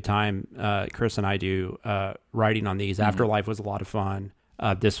time. Chris and I do writing on these. Afterlife was a lot of fun.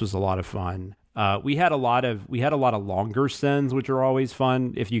 This was a lot of fun. We had a lot of longer sins, which are always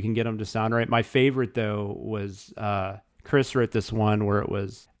fun if you can get them to sound right. My favorite though was Chris wrote this one where it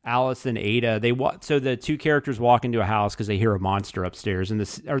was Alice and Ada. So the two characters walk into a house because they hear a monster upstairs,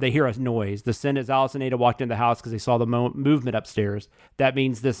 or they hear a noise. The sin is Alice and Ada walked into the house because they saw the movement upstairs. That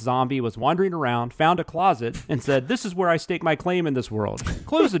means this zombie was wandering around, found a closet, and said, "This is where I stake my claim in this world."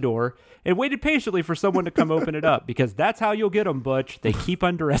 Closed the door and waited patiently for someone to come open it up, because that's how you'll get them, Butch. They keep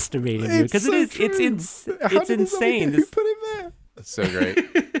underestimating you because it's insane. Who put him there? So great.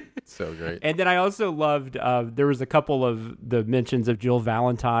 So great. And then I also loved, there was a couple of the mentions of Jill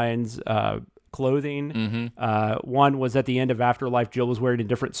Valentine's clothing. One was at the end of Afterlife, Jill was wearing a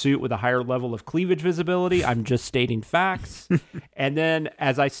different suit with a higher level of cleavage visibility. I'm just stating facts. And then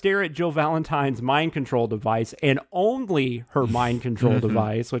as I stare at Jill Valentine's mind control device, and only her mind control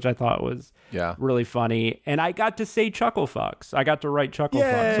device, which I thought was really funny, and I got to say chuckle fucks. I got to write chuckle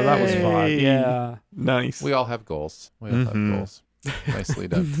fucks, so that was fun. Yeah. Nice. We all have goals. Nicely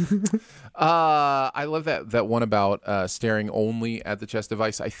done. I love that one about staring only at the chest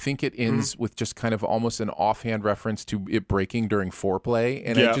device. I think it ends with just kind of almost an offhand reference to it breaking during foreplay,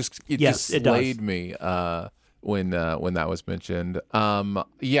 and it just slayed me when that was mentioned.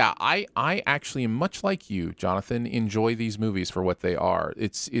 I actually, much like you, Jonathan, enjoy these movies for what they are.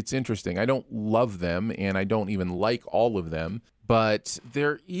 It's interesting. I don't love them, and I don't even like all of them, but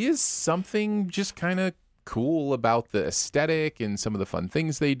there is something just kind of cool about the aesthetic and some of the fun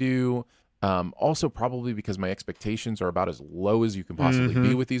things they do. Also probably because my expectations are about as low as you can possibly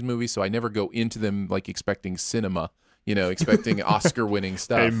be with these movies, so I never go into them like expecting cinema, expecting Oscar-winning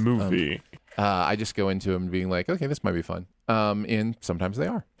stuff. A movie. I just go into them being like, okay, this might be fun. And sometimes they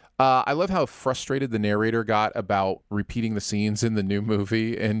are. I love how frustrated the narrator got about repeating the scenes in the new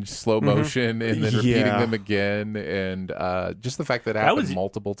movie in slow motion and then repeating them again, and just the fact that it happened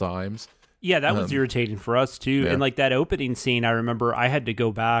multiple times. Yeah, that was irritating for us too. Yeah. And like that opening scene, I remember I had to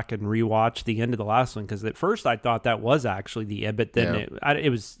go back and rewatch the end of the last one because at first I thought that was actually the end, but then it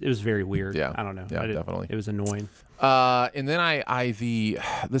was very weird. Yeah, I don't know. Yeah, definitely. It was annoying. And then the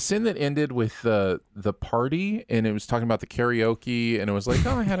scene that ended with the party, and it was talking about the karaoke, and it was like,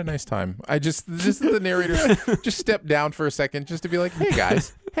 oh, I had a nice time. The narrator just stepped down for a second just to be like, hey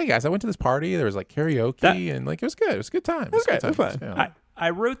guys, I went to this party. There was like karaoke, and like it was good. It was a good time. It was great. It was fun. Yeah. I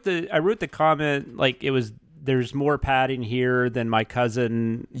wrote the comment like it was. There's more padding here than my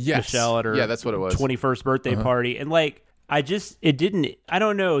cousin Michelle at her that's what it was. 21st birthday party, and like I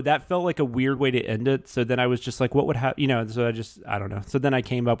don't know. That felt like a weard way to end it. So then I was just like, what would happen? So I don't know. So then I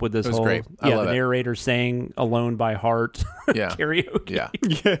came up with this whole great. I love the it. narrator saying "Alone by Heart" karaoke. Yeah,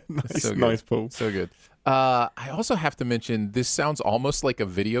 nice, so nice, Paul. So good. I also have to mention, this sounds almost like a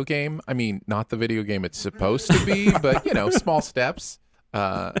video game. I mean, not the video game it's supposed to be, but small steps.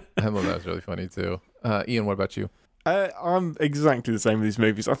 I thought that was really funny too. Ian, what about you? I'm exactly the same with these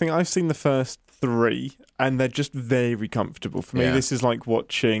movies. I think I've seen the first 3, and they're just very comfortable for me. Yeah. This is like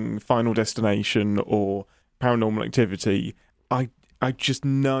watching Final Destination or Paranormal Activity. I just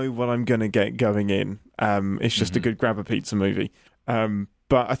know what I'm going to get going in. It's just a good grab a pizza movie.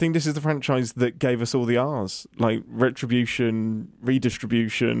 But I think this is the franchise that gave us all the R's, like Retribution,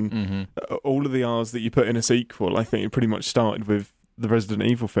 Redistribution, all of the R's that you put in a sequel. I think it pretty much started with the Resident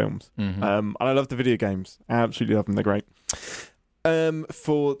Evil films. And I love the video games. I absolutely love them. They're great.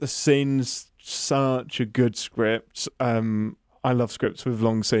 For The Sins, such a good script. I love scripts with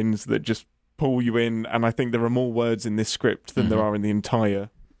long scenes that just pull you in, and I think there are more words in this script than there are in the entire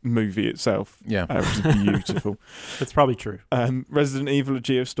movie itself. Yeah. Which is beautiful. That's probably true. Resident Evil at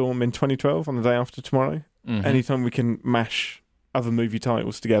Geostorm in 2012 on the day after tomorrow. Anytime we can mash other movie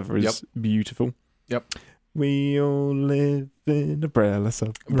titles together is beautiful. Yep. We all live in Umbrella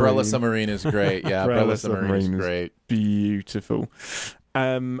Submarine. Umbrella Submarine is great. Yeah, Umbrella Submarine is great. Beautiful.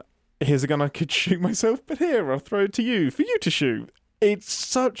 Here's a gun I could shoot myself, but here, I'll throw it to you for you to shoot. It's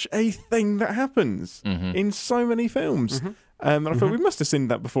such a thing that happens in so many films. And I thought we must have seen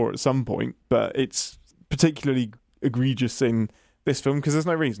that before at some point, but it's particularly egregious in this film because there's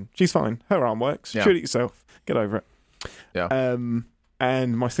no reason. She's fine. Her arm works. Yeah. Shoot it yourself. Get over it. Yeah.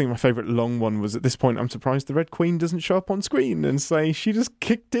 And my favourite long one was, at this point, I'm surprised the Red Queen doesn't show up on screen and say she just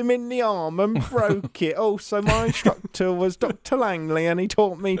kicked him in the arm and broke it. Also, my instructor was Dr. Langley, and he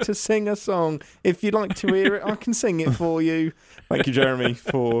taught me to sing a song. If you'd like to hear it, I can sing it for you. Thank you, Jeremy,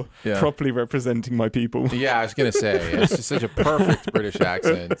 for properly representing my people. Yeah, I was going to say, it's just such a perfect British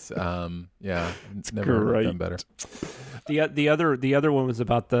accent. It's never great. done better. The other one was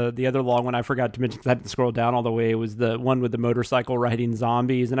about the other long one I forgot to mention because I didn't scroll down all the way. It was the one with the motorcycle riding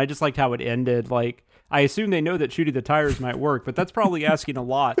zombies, and I just liked how it ended. Like, I assume they know that shooting the tires might work, but that's probably asking a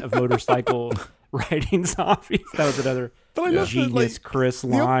lot of motorcycle riding zombies. That was another genius Chris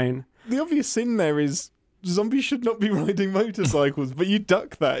line. The obvious sin there is zombies should not be riding motorcycles, but you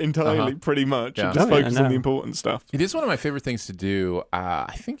duck that entirely pretty much and just focus on the important stuff. It is one of my favorite things to do.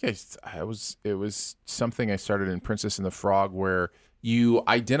 I think it was something I started in Princess and the Frog, where you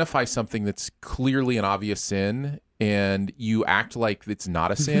identify something that's clearly an obvious sin and you act like it's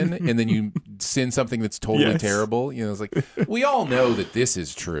not a sin, and then you sin something that's totally Yes. terrible. You know, it's like we all know that this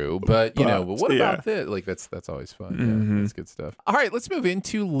is true, but you know, but what yeah. about this? Like that's always fun. Yeah, that's good stuff. All right, let's move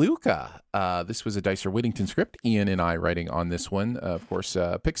into Luca. This was a Dicer Whittington script. Ian and I writing on this one. Of course,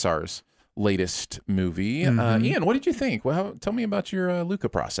 Pixar's latest movie. Ian, what did you think? Well, tell me about your Luca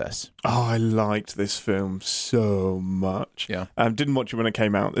process. Oh, I liked this film so much. Yeah. Didn't watch it when it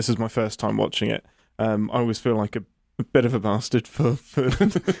came out. This is my first time watching it. I always feel like a bit of a bastard for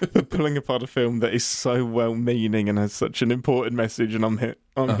pulling apart a film that is so well-meaning and has such an important message. And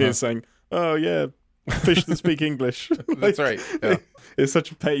I'm here saying, oh yeah, fish that speak English. That's right. Yeah. It's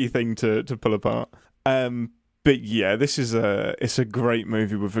such a petty thing to pull apart. But yeah, it's a great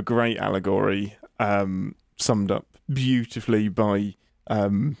movie with a great allegory, summed up beautifully by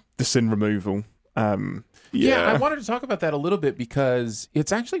the sin removal. Yeah, I wanted to talk about that a little bit because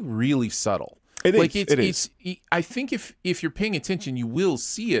it's actually really subtle. It is. I think if you're paying attention, you will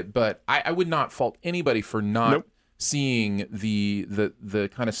see it. But I would not fault anybody for not seeing the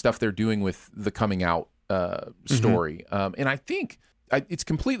kind of stuff they're doing with the coming out story. And I think it's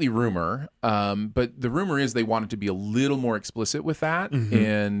completely rumor. But the rumor is they wanted to be a little more explicit with that,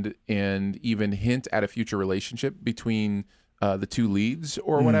 and even hint at a future relationship between the two leads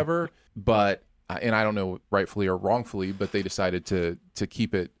or whatever. But and I don't know rightfully or wrongfully, but they decided to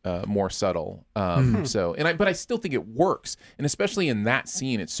keep it more subtle. But I still think it works, and especially in that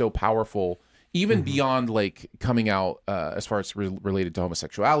scene, it's so powerful. Even beyond like coming out as far as related to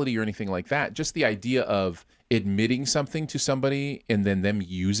homosexuality or anything like that, just the idea of admitting something to somebody and then them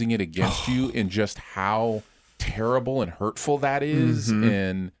using it against you, and just how terrible and hurtful that is,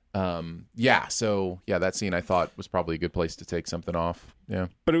 and that scene I thought was probably a good place to take something off. Yeah.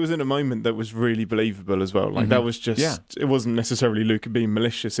 But it was in a moment that was really believable as well. Like that was just, it wasn't necessarily Luca being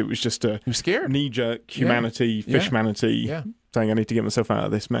malicious. It was just a scared. knee-jerk humanity, fishmanity, saying I need to get myself out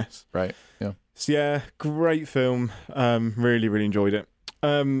of this mess. Right. Yeah. So yeah, great film. Really, really enjoyed it.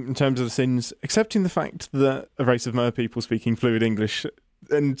 In terms of the sins, accepting the fact that a race of mer people speaking fluid English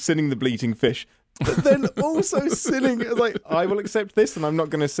and sinning the bleating fish, but then also sinning, like, I will accept this and I'm not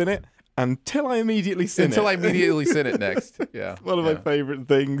going to sin it until I immediately sin it next. Yeah. It's one of my favourite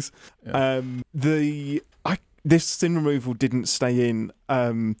things. Yeah. This sin removal didn't stay in,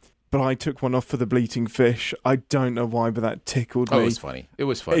 but I took one off for the bleating fish. I don't know why, but that tickled me. Oh, it was funny. It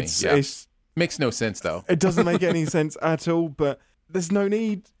was funny. It's makes no sense though. It doesn't make any sense at all, but there's no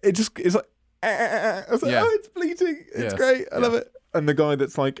need. It's like, I was like, oh, it's bleating. It's great. I love it. And the guy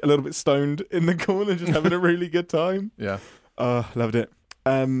that's like a little bit stoned in the corner, just having a really good time. Yeah. Loved it.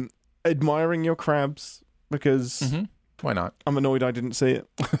 Admiring your crabs because why not? I'm annoyed I didn't see it.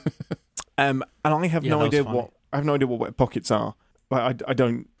 And I have no idea what wet pockets are. Like I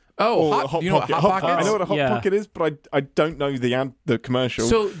don't. Oh, hot you know what Hot Pockets? I know what a hot pocket is, but I don't know the commercial.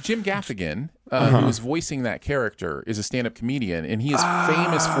 So Jim Gaffigan, who is voicing that character, is a stand-up comedian, and he is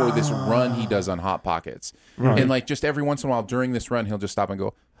famous for this run he does on Hot Pockets. Right. And like just every once in a while during this run, he'll just stop and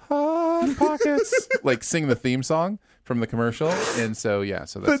go, Hot Pockets, like sing the theme song from the commercial. And so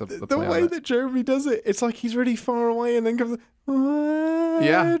that's the way that Jeremy does it, it's like he's really far away and then comes,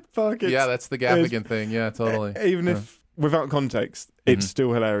 Hot Pockets. Yeah, that's the Gaffigan thing. Yeah, totally. Even if without context, it's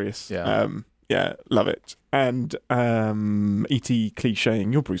still hilarious. Yeah. Love it. And E.T.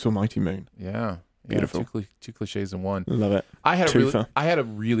 clichéing your Bruce Almighty Moon. Yeah. Beautiful. Two cliches in one. Love it. I had a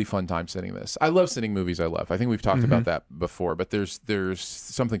really fun time sitting this. I love sitting movies I love. I think we've talked about that before, but there's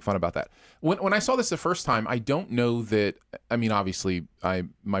something fun about that. When I saw this the first time, I don't know that. I mean, obviously,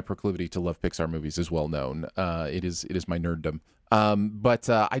 my proclivity to love Pixar movies is well known. It is my nerddom. But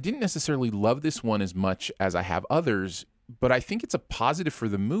I didn't necessarily love this one as much as I have others. But I think it's a positive for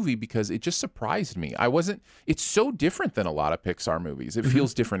the movie because it just surprised me. It's so different than a lot of Pixar movies. It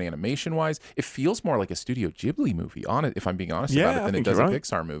feels different animation-wise. It feels more like a Studio Ghibli movie, if I'm being honest about it, than it does a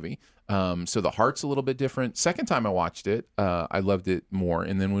Pixar movie. So the heart's a little bit different. Second time I watched it, I loved it more.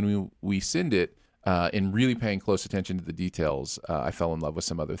 And then when we sinned it, and really paying close attention to the details, I fell in love with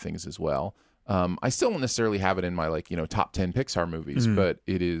some other things as well. I still don't necessarily have it in my top 10 Pixar movies, but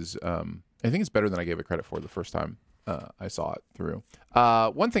it is. I think it's better than I gave it credit for the first time I saw it through.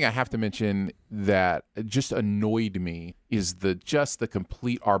 One thing I have to mention that just annoyed me is the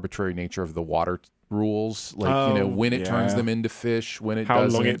complete arbitrary nature of the water rules. When it turns them into fish, when it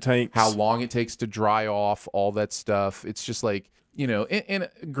doesn't, how long it takes to dry off, all that stuff. It's just like, and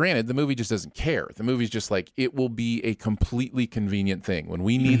granted, the movie just doesn't care. The movie's just like, it will be a completely convenient thing. When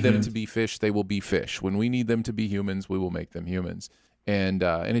we need them to be fish, they will be fish. When we need them to be humans, we will make them humans. and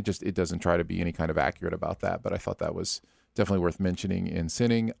it doesn't try to be any kind of accurate about that. But I thought that was definitely worth mentioning in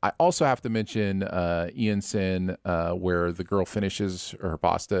Sinning. I also have to mention Ian Sin, where the girl finishes her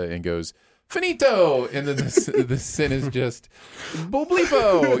pasta and goes, finito, and then the sin is just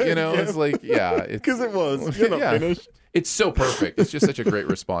boblipo, it's like, because it was, you're not finished. It's so perfect. It's just such a great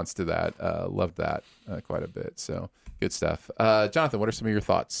response to that. Loved that quite a bit. So good stuff. Jonathan, what are some of your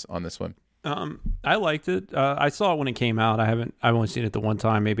thoughts on this one? I liked it. I saw it when it came out. I've only seen it the one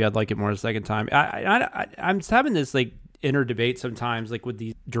time. Maybe I'd like it more the second time. I'm just having this like inner debate sometimes, like with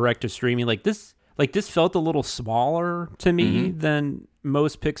the direct to streaming, like this felt a little smaller to me than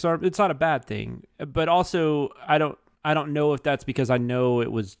most Pixar. It's not a bad thing, but also I don't know if that's because I know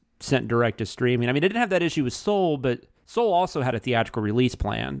it was sent direct to streaming. I mean, I didn't have that issue with Soul, but Soul also had a theatrical release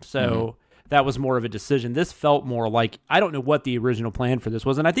planned, so that was more of a decision. This felt more like, I don't know what the original plan for this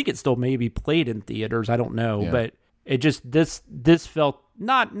was, and I think it still maybe played in theaters. I don't know, but it just this felt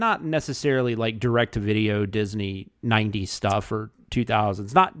not necessarily like direct to video Disney 90s stuff or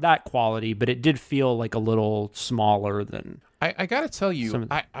 2000s, not that quality, but it did feel like a little smaller than. I gotta tell you,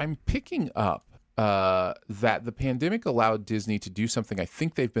 I'm picking up that the pandemic allowed Disney to do something I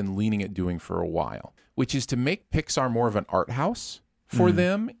think they've been leaning at doing for a while, which is to make Pixar more of an art house for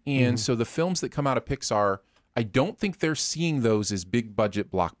them. And so the films that come out of Pixar, I don't think they're seeing those as big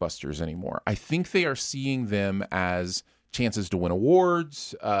budget blockbusters anymore. I think they are seeing them as chances to win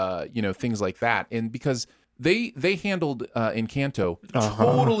awards, things like that. And because they handled Encanto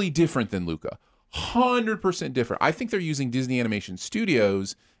totally different than Luca. 100% different. I think they're using Disney Animation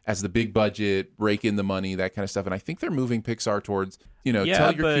Studios as the big budget, break in the money, that kind of stuff. And I think they're moving Pixar towards, tell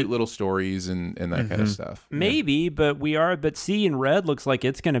your cute little stories and that kind of stuff. Maybe, but Seeing Red looks like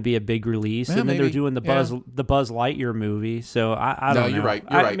it's going to be a big release. And then they're doing the Buzz Lightyear movie. So I don't know. You're right.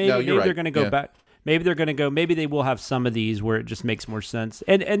 Maybe they're going to go back. Maybe they're going to go, maybe they will have some of these where it just makes more sense.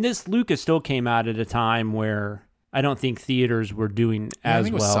 And this Luca still came out at a time where I don't think theaters were doing as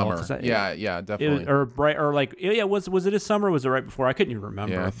it was well. Summer. Yeah, definitely. Was it a summer? Or was it right before? I couldn't even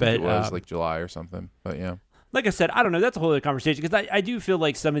remember. Yeah, I think it was like July or something. But yeah. Like I said, I don't know. That's a whole other conversation because I do feel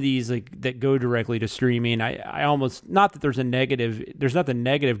like some of these that go directly to streaming, I almost, not that there's nothing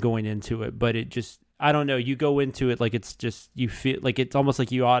negative going into it, but it just, I don't know. You go into it like it's just, you feel like it's almost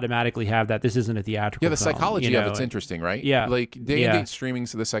like you automatically have that this isn't a theatrical film. Yeah, the psychology of it's and, interesting, right? Yeah. Like day and date streaming,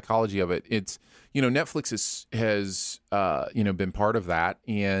 so the psychology of it, it's, Netflix has been part of that,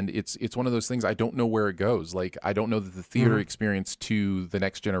 and it's one of those things. I don't know where it goes. Like, I don't know that the theater experience to the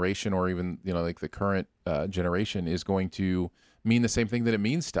next generation, or even like the current generation, is going to mean the same thing that it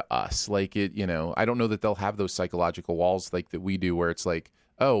means to us. Like it, I don't know that they'll have those psychological walls like that we do, where it's like,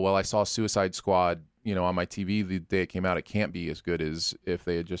 oh well, I saw Suicide Squad on my TV the day it came out. It can't be as good as if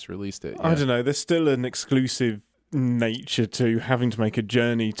they had just released it. I don't know. There's still an exclusive nature to having to make a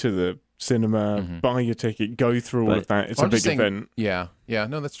journey to the cinema, buy your ticket, go through all of that. It's a big event. Yeah,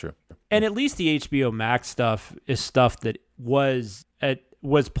 no, that's true. And at least the HBO Max stuff is stuff that was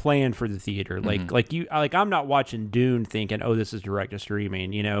planned for the theater. Like I'm not watching Dune thinking, oh, this is direct to streaming,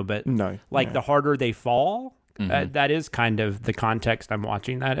 but no, The Harder They Fall. That is kind of the context I'm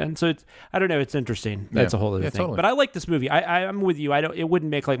watching that in. So it's, I don't know, it's interesting. That's a whole other thing. Totally. But I like this movie. I'm with you. It wouldn't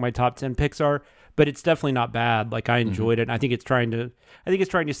make like my top 10 Pixar, but it's definitely not bad. Like I enjoyed it. And I think it's trying to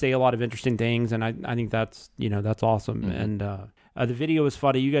say a lot of interesting things. And I think that's awesome. And the video was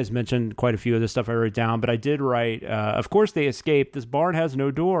funny. You guys mentioned quite a few of this stuff I wrote down, but I did write, of course they escaped. This barn has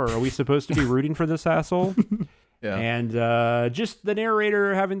no door. Are we supposed to be rooting for this asshole? Yeah. And just the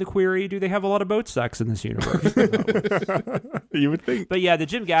narrator having the query, do they have a lot of boat sex in this universe? You would think. But yeah, the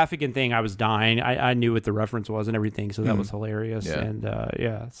Jim Gaffigan thing, I was dying. I knew what the reference was and everything, so that was hilarious. Yeah. And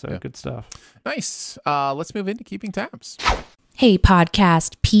good stuff. Nice. Let's move into Keeping Tabs. Hey,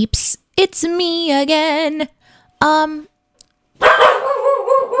 podcast peeps. It's me again.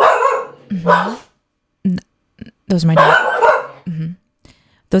 Those are my dogs.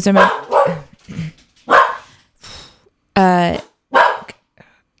 Those are my...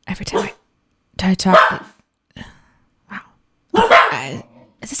 every time I talk, wow.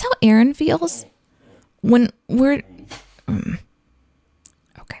 Is this how Aaron feels when we're? Okay,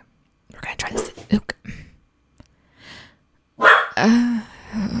 we're gonna try this. Okay.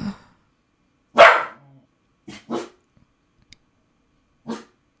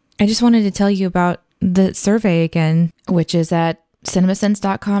 I just wanted to tell you about the survey again, which is at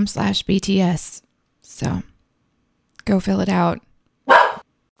cinemasense.com/BTS. So go fill it out.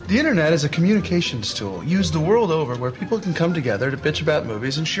 The internet is a communications tool used the world over where people can come together to bitch about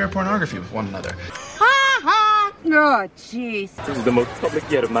movies and share pornography with one another. Ha ha! Oh, jeez. This is the most public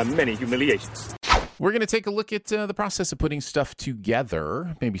yet of my many humiliations. We're going to take a look at the process of putting stuff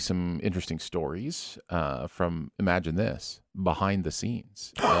together, maybe some interesting stories from, imagine this, behind the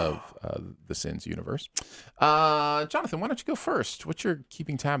scenes of the Sins universe. Jonathan, why don't you go first? What's your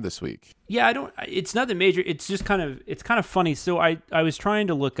keeping tab this week? Yeah, it's nothing major. It's just kind of funny. So I was trying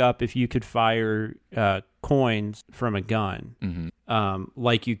to look up if you could fire coins from a gun,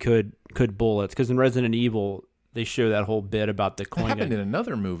 like you could bullets, because in Resident Evil they show that whole bit about the coin. It happened gun. in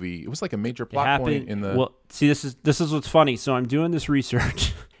another movie. It was like a major plot point in the. Well, see, this is what's funny. So I'm doing this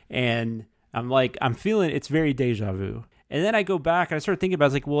research, and I'm feeling it's very deja vu. And then I go back and I start thinking about it. I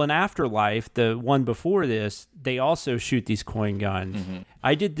was like, well, in Afterlife, the one before this, they also shoot these coin guns.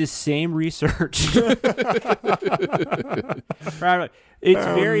 I did this same research. It's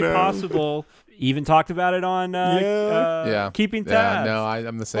very possible. Even talked about it on Keeping Tabs. Yeah, no,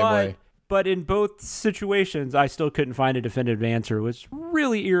 I'm the same way. But in both situations, I still couldn't find a definitive answer, which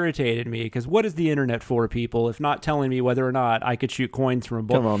really irritated me. Because what is the internet for, people, if not telling me whether or not I could shoot coins from a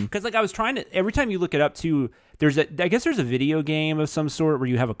bullet? Come on. Because I was trying to. Every time you look it up, too, I guess there's a video game of some sort where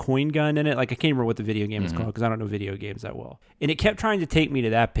you have a coin gun in it. Like I can't remember what the video game is called because I don't know video games that well. And it kept trying to take me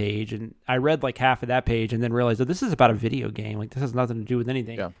to that page, and I read like half of that page, and then realized, oh, this is about a video game. Like this has nothing to do with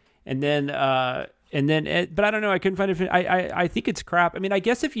anything. Yeah. And then, but I don't know. I couldn't find it. I think it's crap. I mean, I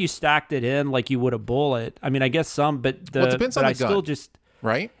guess if you stacked it in like you would a bullet, I mean, I guess some, but it depends on the gun, still just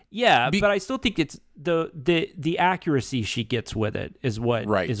right. Yeah, but I still think it's the accuracy she gets with it is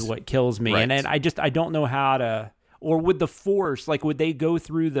what kills me, Right. and I don't know how to. Or would the Force, like, would they go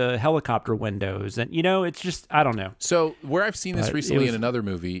through the helicopter windows? And, it's just, I don't know. So where I've seen this recently in another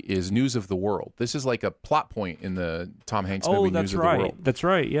movie is News of the World. This is like a plot point in the Tom Hanks movie News of the World. That's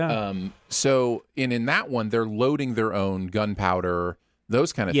right, yeah. So in that one, they're loading their own gunpowder,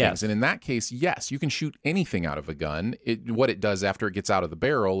 those kind of things. And in that case, yes, you can shoot anything out of a gun. What it does after it gets out of the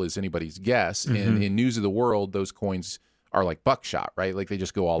barrel is anybody's guess. In News of the World, those coins are like buckshot, right? Like they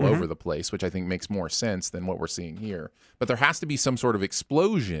just go all over the place, which I think makes more sense than what we're seeing here. But there has to be some sort of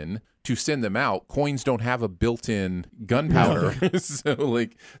explosion to send them out. Coins don't have a built-in gunpowder, so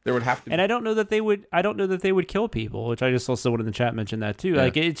like there would have to. And I don't know that they would kill people, which I just saw someone in the chat mention that too. Yeah.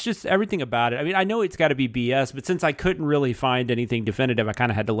 Like it's just everything about it. I mean, I know it's got to be BS, but since I couldn't really find anything definitive, I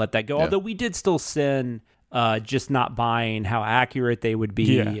kind of had to let that go. Yeah. Although we did still sin, just not buying how accurate they would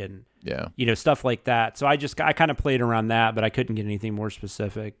be and. Yeah, stuff like that. So I kind of played around that, but I couldn't get anything more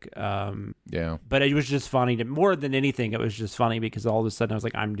specific. But it was just funny. More than anything, it was just funny because all of a sudden I was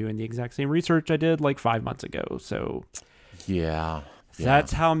like, I'm doing the exact same research I did like 5 months ago. So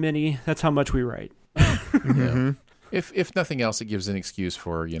that's how much we write. Yeah. If nothing else, it gives an excuse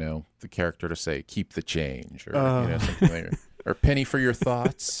for the character to say keep the change or something like that. Or penny for your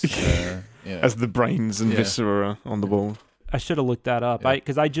thoughts. As the brains and viscera on the wall. I should have looked that up.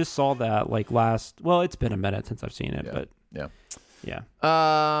 Because I just saw that like it's been a minute since I've seen it, but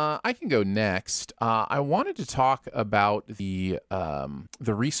I can go next. I wanted to talk about the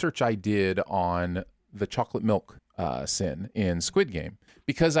research I did on the chocolate milk sin in Squid Game,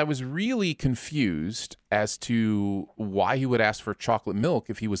 because I was really confused as to why he would ask for chocolate milk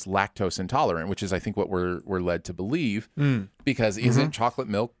if he was lactose intolerant, which is I think what we're led to believe, because isn't chocolate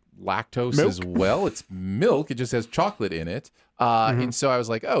milk lactose as well? It's milk, it just has chocolate in it, and so I was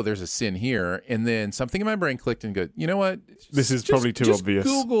like, oh, there's a sin here. And then something in my brain clicked and go, you know what, this is probably too obvious.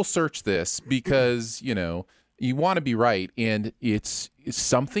 Google search this, because you want to be right, and it's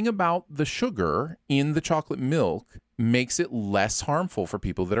something about the sugar in the chocolate milk makes it less harmful for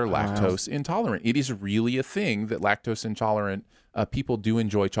people that are lactose intolerant. It is really a thing that lactose intolerant people do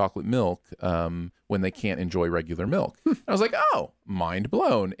enjoy chocolate milk when they can't enjoy regular milk. I was like, oh, mind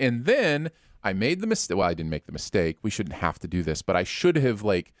blown. And then I made the mistake. Well, I didn't make the mistake. We shouldn't have to do this, but I should have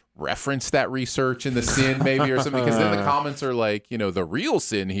referenced that research in the sin maybe or something, because then the comments are like, the real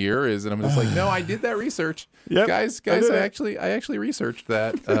sin here is, and I'm just like, no, I did that research. Yep, guys, I actually researched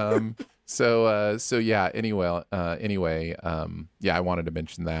that. Anyway, I wanted to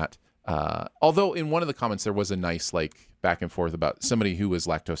mention that. Although in one of the comments there was a nice back and forth about somebody who was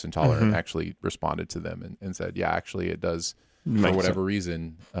lactose intolerant actually responded to them and said, yeah, actually it does, for whatever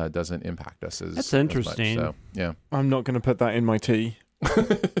reason, doesn't impact us as That's interesting. As much. So, yeah. I'm not going to put that in my tea.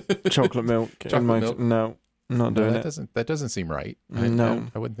 Chocolate milk. Milk? No, I'm not doing it. That doesn't seem right. No.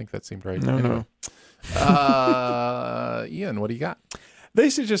 I wouldn't think that seemed right. No. Ian, what do you got?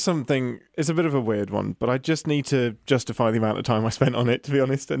 This is just something, it's a bit of a weird one, but I just need to justify the amount of time I spent on it, to be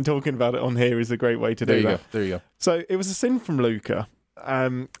honest, and talking about it on here is a great way to do that. There you go. So it was a sin from Luca.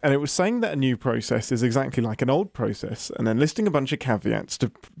 and it was saying that a new process is exactly like an old process, and then listing a bunch of caveats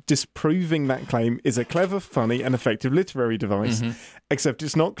to disproving that claim is a clever, funny, and effective literary device, except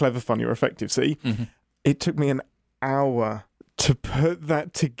it's not clever, funny, or effective. See, it took me an hour to put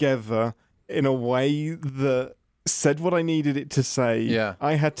that together in a way that said what I needed it to say. Yeah.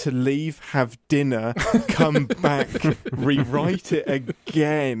 I had to leave, have dinner, come back, rewrite it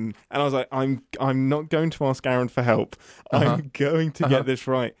again. And I was like, I'm not going to ask Aaron for help. I'm going to get this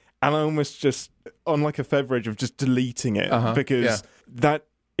right. And I almost just, on like a feather edge of just deleting it because that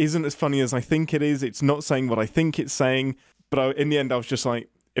isn't as funny as I think it is. It's not saying what I think it's saying. But in the end, I was just like,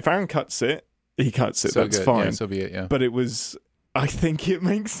 if Aaron cuts it, he cuts it. So That's good. fine. Yeah, so be it, yeah. But it was, I think it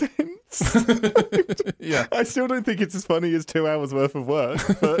makes sense. Yeah. I still don't think it's as funny as 2 hours worth of work.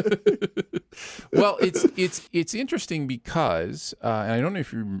 But Well, it's interesting because, and I don't know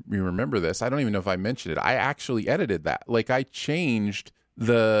if you remember this. I don't even know if I mentioned it. I actually edited that. Like I changed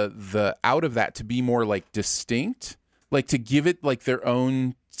the out of that to be more like distinct, like to give it like their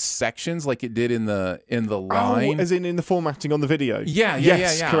own sections, like it did in the line. as in the formatting on the video. Yeah,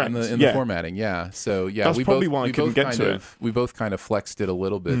 correct. In the formatting, yeah. So yeah, That's probably why I couldn't get to it. We both kind of flexed it a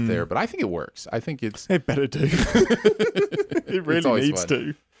little bit there, but I think it works. I think it's It better do. It really always needs fun.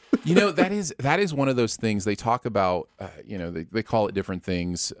 to. You know, that is one of those things they talk about. You know, they call it different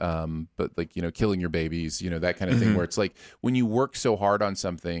things, but like, you know, killing your babies, you know, that kind of thing. Where it's like when you work so hard on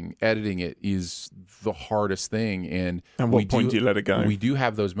something, editing it is the hardest thing. And what point do you let it go? We do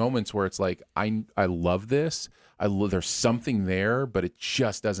have those moments where it's like, I love this. There's something there, but it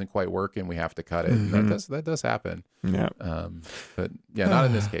just doesn't quite work, and we have to cut it. And that does happen. Yeah. But yeah, not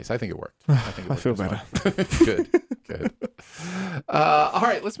in this case. I think it worked. I think it worked. I feel just better. fine. Good. All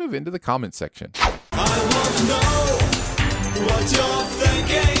right, let's move into the comments section.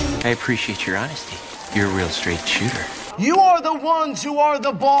 I appreciate your honesty. You're a real straight shooter. You are the ones who are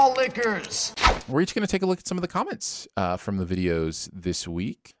the ball lickers. We're each going to take a look at some of the comments from the videos this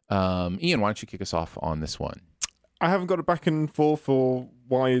week. Ian, why don't you kick us off on this one? I haven't got a back and forth for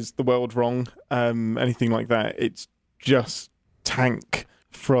why is the world wrong, anything like that. It's just Tank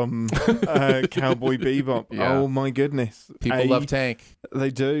from Cowboy Bebop. Yeah. Oh my goodness. People love Tank.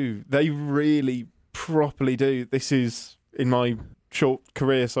 They do. They really properly do. This is, in my short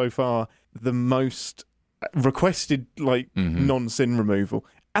career so far, the most requested non-sin removal.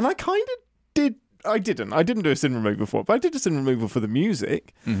 And I kind of did. I didn't do a sin removal for it, but I did a sin removal for the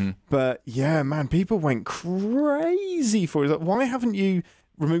music. But yeah, man, people went crazy for it. Like, why haven't you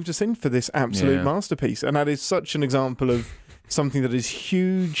removed a sin for this absolute masterpiece? And that is such an example of something that is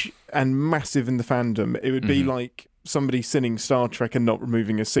huge and massive in the fandom. It would be like somebody sinning Star Trek and not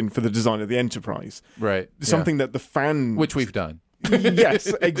removing a sin for the design of the Enterprise. Right. Something that the fan... Which we've done.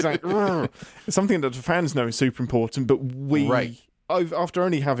 Yes, exactly. Something that the fans know is super important, but we... Right. After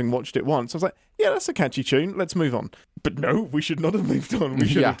only having watched it once, I was like, yeah, that's a catchy tune. Let's move on. But no, we should not have moved on. We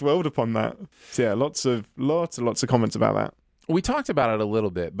should have dwelled upon that. So yeah, lots of comments about that. We talked about it a little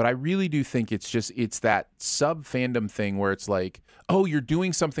bit, but I really do think it's that sub fandom thing where it's like, oh, you're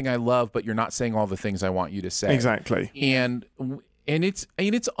doing something I love, but you're not saying all the things I want you to say. Exactly. And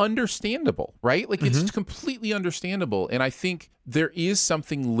it's understandable, right? Like it's completely understandable. And I think there is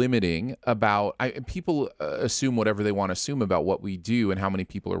something limiting about people assume whatever they want to assume about what we do and how many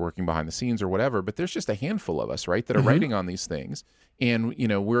people are working behind the scenes or whatever. But there's just a handful of us, right, that are writing on these things. And, you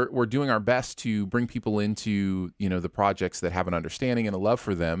know, we're doing our best to bring people into, you know, the projects that have an understanding and a love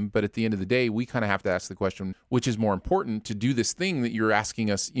for them. But at the end of the day, we kind of have to ask the question, which is more important, to do this thing that you're asking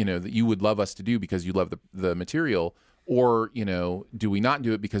us, you know, that you would love us to do because you love the material. Or, you know, do we not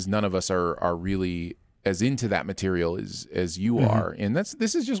do it because none of us are really as into that material as you are? And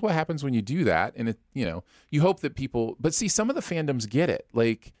this is just what happens when you do that. And it, you know, you hope that people, but see, some of the fandoms get it.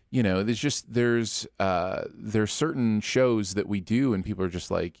 Like, you know, there's certain shows that we do and people are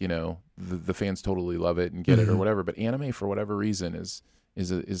just like, you know, the fans totally love it and get it or whatever. But anime, for whatever reason,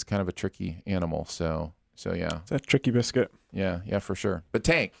 is kind of a tricky animal. So yeah, it's a tricky biscuit. Yeah, for sure. But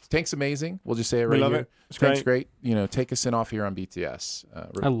Tank's amazing. We'll just say it right we love here. It. It's Tank's great. You know, take us in off here on BTS.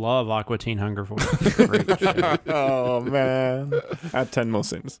 I love Aqua Teen Hunger Force. Great show. Oh man, add 10 more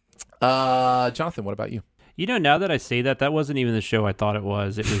sins. Jonathan, what about you? You know, now that I say that wasn't even the show I thought it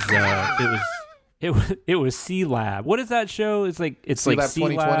was. It was it was C-Lab. What is that show? It's like C-Lab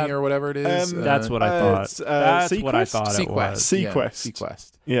 2020 or whatever it is. That's what I thought. That's what I thought it was.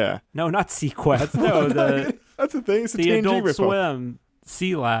 Sequest. Yeah. No, not Sequest. No, that's the thing. It's the TNG Adult ripoff. Swim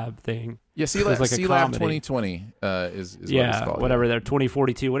C-Lab thing. Yeah, C-Lab, like C-Lab 2020 is what it's called. Whatever that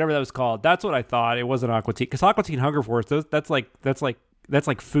 2042, whatever that was called. That's what I thought. It wasn't Aqua Teen, because Aqua Teen Hunger Force. That's like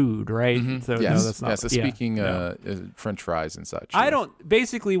like food, right? So Yes. no, that's not. Yes. So speaking French fries and such. I don't.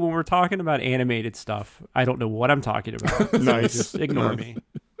 Basically, when we're talking about animated stuff, I don't know what I'm talking about. So Nice. just ignore me.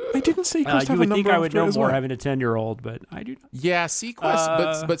 I didn't see Quest You have would a think number I would after it know as more well. having a 10-year-old, but I do not. Yeah,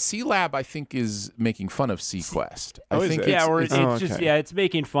 Sequest, but C-Lab I think is making fun of Sequest. I is think it? Yeah, or it's Oh, just okay. it's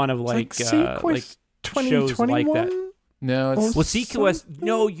making fun of like Sequest shows like 2021? that. no, it's Well, Sequest.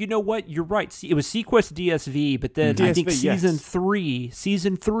 No, you know what? You're right. It was Sequest DSV, but then I think DSV, yes.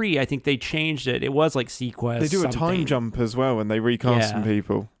 season three, I think they changed it. It was like Sequest. They do a time something. jump as well when they recast some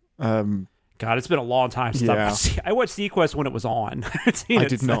people. God, it's been a long time since I watched Sequest when it was on. I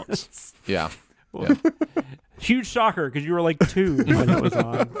did not. yeah. Huge shocker because you were like 2 when it was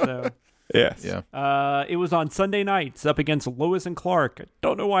on. So. Yes. Yeah. It was on Sunday nights up against Lois and Clark. I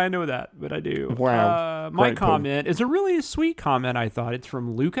don't know why I know that, but I do. Wow. My Great pull. comment is a really sweet comment, I thought. It's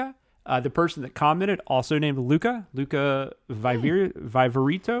from Luca. The person that commented, also named Luca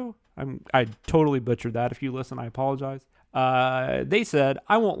Viverito. I totally butchered that. If you listen, I apologize. They said,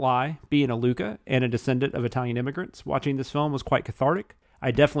 I won't lie, being a Luca and a descendant of Italian immigrants, watching this film was quite cathartic.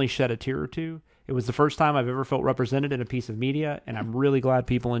 I definitely shed a tear or two. It was the first time I've ever felt represented in a piece of media, and I'm really glad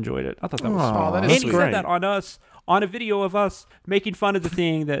people enjoyed it. I thought that was Aw, that and is he sweet. said that on a video of us making fun of the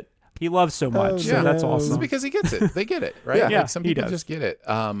thing that he loves so much. So that's It's awesome. because he gets it. They get it, right? Yeah, Like some he people does. just get it.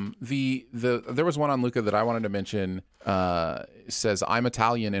 There was one on Luca that I wanted to mention. Says I'm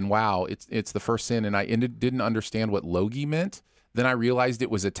Italian, and wow, it's the first sin, and I didn't understand what Logie meant. Then I realized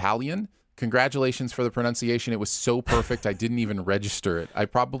it was Italian. Congratulations for the pronunciation. It was so perfect, I didn't even register it. I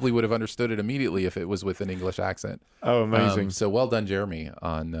probably would have understood it immediately if it was with an English accent. Oh, amazing. So well done, Jeremy,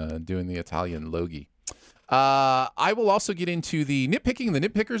 on doing the Italian Logie. I will also get into the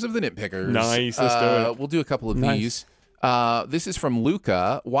nitpickers of the nitpickers. Nice, let's do it. We'll do a couple of these. This is from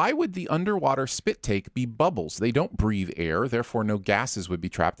Luca. Why would the underwater spit take be bubbles? They don't breathe air, therefore no gases would be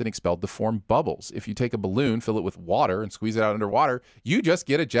trapped and expelled to form bubbles. If you take a balloon, fill it with water, and squeeze it out underwater, you just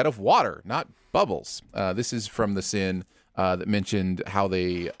get a jet of water, not bubbles. This is from the Sin that mentioned how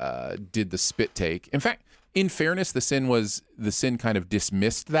they did the spit take. In fact, in fairness, the Sin kind of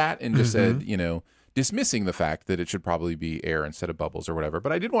dismissed that and just said, dismissing the fact that it should probably be air instead of bubbles or whatever.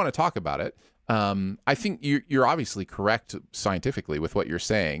 But I did want to talk about it. I think you're obviously correct scientifically with what you're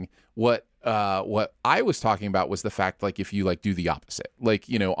saying. What I was talking about was the fact, like, if you like do the opposite, like,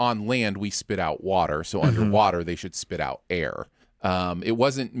 on land we spit out water, so underwater they should spit out air. It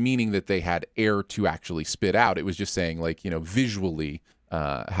wasn't meaning that they had air to actually spit out. It was just saying, like, visually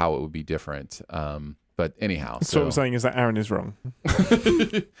how it would be different. But anyhow, So what I'm saying is that Aaron is wrong.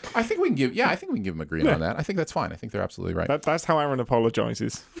 I think we can give him agreement on that. I think that's fine. I think they're absolutely right. That's how Aaron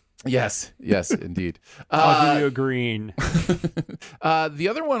apologizes. Yes, indeed. I'll give you a green. The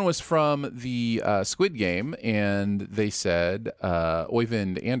other one was from the Squid Game, and they said,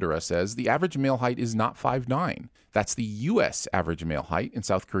 Oyvind Andorra says, the average male height is not 5'9". That's the U.S. average male height. In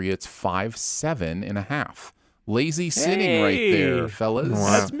South Korea, it's 5'7.5". Lazy sitting right there, fellas.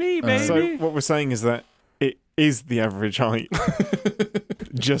 Wow. That's me, baby. So what we're saying is that it is the average height,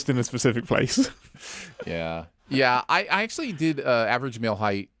 just in a specific place. Yeah. I actually did average male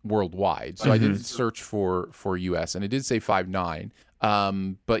height worldwide, so I did search for U.S. and it did say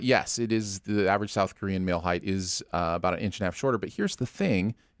 5'9". But yes, it is the average South Korean male height is about 1.5 inches shorter. But here's the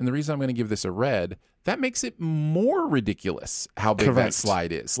thing, and the reason I'm going to give this a red, that makes it more ridiculous how big that Correct.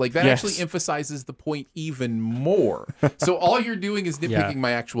 slide is. Like, that Yes. actually emphasizes the point even more. So all you're doing is nitpicking my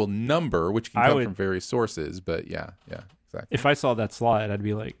actual number, which can come from various sources. But yeah, exactly. If I saw that slide, I'd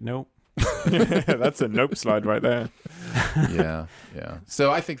be like, nope. That's a nope slide right there. Yeah.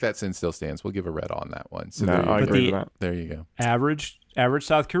 So I think that sin still stands. We'll give a red on that one. So No, there you I go. agree with that. There you go. Average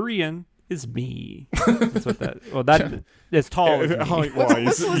South Korean is me. That's what that. Well, that it's tall. as me.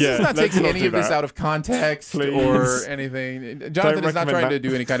 Height-wise, Let's not take let's any do of this that. out of context Please. or anything. Jonathan is not recommend trying to that.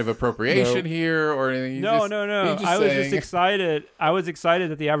 do any kind of appropriation No. here or anything. He's No. just I was saying- just excited. I was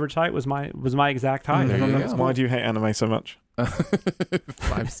excited that the average height was my exact height. There you That's go. why do you hate anime so much?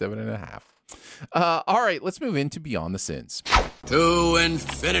 5'7.5". All right, let's move into Beyond the Sins. To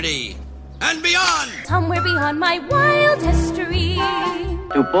infinity and beyond! Somewhere beyond my wildest dream.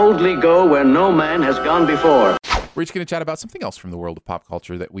 To boldly go where no man has gone before. We're each going to chat about something else from the world of pop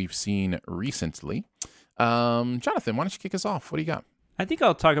culture that we've seen recently. Jonathan, why don't you kick us off? What do you got? I think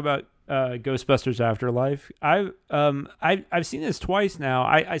I'll talk about Ghostbusters Afterlife. I've seen this twice now.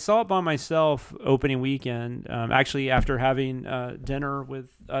 I saw it by myself opening weekend, actually after having dinner with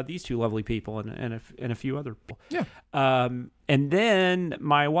these two lovely people and a few other people. Yeah. And then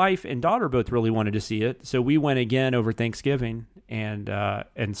my wife and daughter both really wanted to see it, so we went again over Thanksgiving and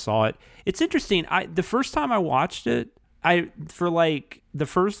saw it. It's interesting. The first time I watched it, for like the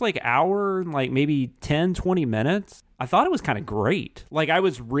first like hour, like maybe 10, 20 minutes, I thought it was kind of great. Like I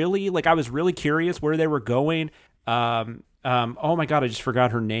was really curious where they were going. Oh my God, I just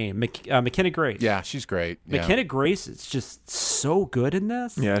forgot her name. McKenna Grace. Yeah, she's great. Yeah. McKenna Grace is just so good in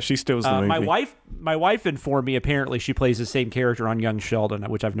this. Yeah, she steals the movie. My wife informed me apparently she plays the same character on Young Sheldon,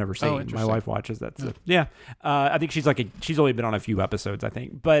 which I've never seen. My wife watches that. So, yeah. I think she's only been on a few episodes, I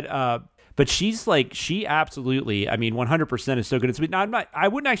think. But she absolutely, I mean, 100% is so good. Now, I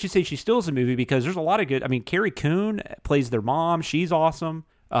wouldn't actually say she steals the movie because there's a lot of good. I mean, Carrie Coon plays their mom. She's awesome.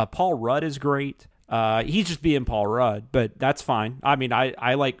 Paul Rudd is great. He's just being Paul Rudd, but that's fine. I mean,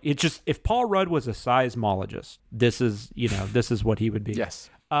 I like it. Just if Paul Rudd was a seismologist, this is what he would be. Yes.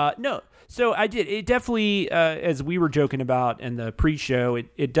 No. So I did. It definitely, as we were joking about in the pre-show,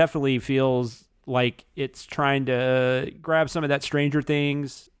 it definitely feels like it's trying to grab some of that Stranger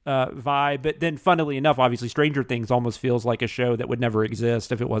Things vibe. But then, funnily enough, obviously, Stranger Things almost feels like a show that would never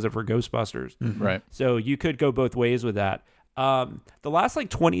exist if it wasn't for Ghostbusters. Mm-hmm. Right. So you could go both ways with that. The last like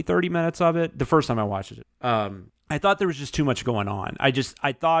 20, 30 minutes of it, the first time I watched it, I thought there was just too much going on. I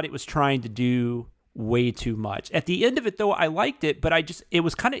thought it was trying to do way too much. At the end of it though, I liked it, but it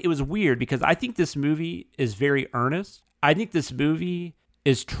was weird because I think this movie is very earnest. I think this movie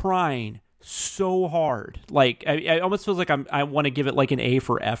is trying so hard. Like I almost feels like I want to give it like an A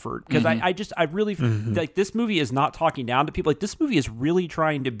for effort because I really like this movie is not talking down to people. Like this movie is really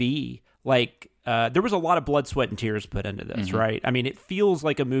trying to be like, there was a lot of blood, sweat, and tears put into this, right? I mean, it feels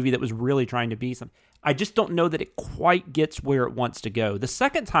like a movie that was really trying to be something. I just don't know that it quite gets where it wants to go. The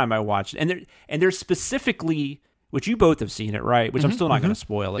second time I watched it, and there's specifically, which you both have seen it, right? Which I'm still not going to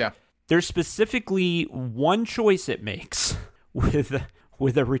spoil it. Yeah. There's specifically one choice it makes with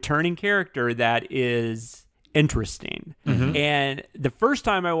a returning character that is interesting. And the first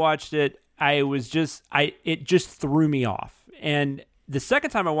time I watched it, it just threw me off. And the second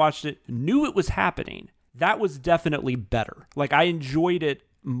time I watched it, knew it was happening. That was definitely better. Like I enjoyed it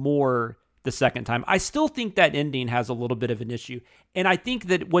more the second time. I still think that ending has a little bit of an issue. And I think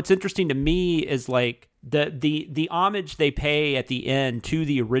that what's interesting to me is like the homage they pay at the end to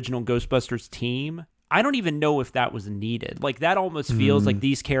the original Ghostbusters team. I don't even know if that was needed. Like that almost feels like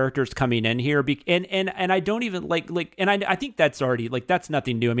these characters coming in here, and I don't even like, and I think that's already like that's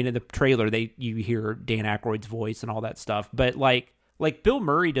nothing new. I mean, in the trailer, you hear Dan Aykroyd's voice and all that stuff, but like Bill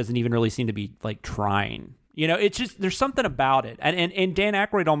Murray doesn't even really seem to be like trying. You know, it's just there's something about it, and Dan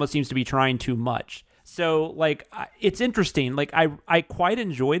Aykroyd almost seems to be trying too much. So like it's interesting. Like I quite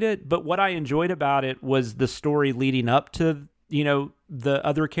enjoyed it, but what I enjoyed about it was the story leading up to the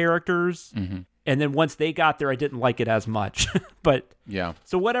other characters. And then once they got there, I didn't like it as much. But yeah.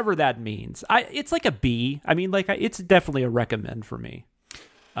 So whatever that means, it's like a B. I mean, like it's definitely a recommend for me.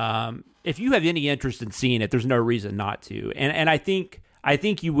 If you have any interest in seeing it, there's no reason not to. And I think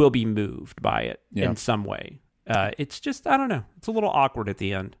you will be moved by it in some way. It's just, I don't know. It's a little awkward at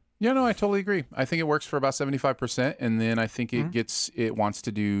the end. Yeah, no, I totally agree. I think it works for about 75%, and then I think it wants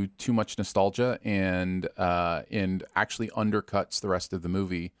to do too much nostalgia and actually undercuts the rest of the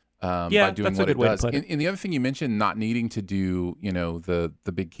movie. By doing what it does. And the other thing you mentioned, not needing to do,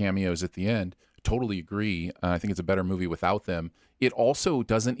 the big cameos at the end, totally agree. I think it's a better movie without them. It also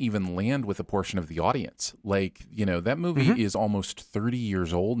doesn't even land with a portion of the audience. Like, that movie is almost 30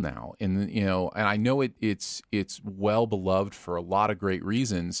 years old now. And, and I know it's well beloved for a lot of great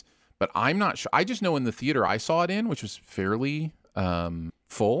reasons, but I'm not sure. I just know in the theater I saw it in, which was fairly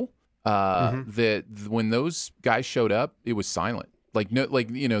full, that when those guys showed up, it was silent.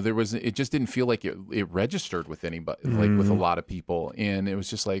 There was, it just didn't feel like it registered with anybody, like with a lot of people. And it was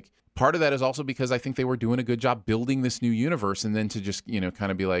just like, part of that is also because I think they were doing a good job building this new universe. And then to just, kind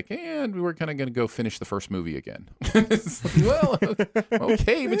of be like, and we were kind of going to go finish the first movie again. It's like, well,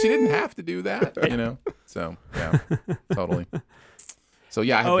 okay, but you didn't have to do that, So, yeah, totally. So,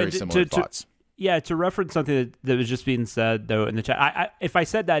 yeah, I have very similar thoughts. Yeah, to reference something that was just being said though in the chat, if I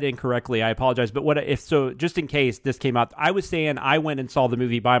said that incorrectly, I apologize. But just in case this came out, I was saying I went and saw the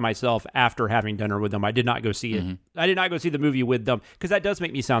movie by myself after having dinner with them. I did not go see it. I did not go see the movie with them because that does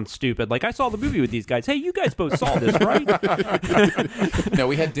make me sound stupid. Like I saw the movie with these guys. Hey, you guys both saw this, right? No,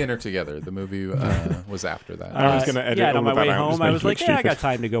 we had dinner together. The movie was after that. I was going to edit. Yeah, all on my way out home, I was like, "Yeah, I got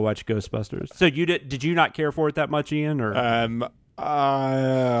time to go watch Ghostbusters." So you did you not care for it that much, Ian? Or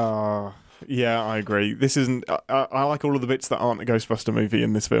yeah, I agree. This isn't. I like all of the bits that aren't a Ghostbuster movie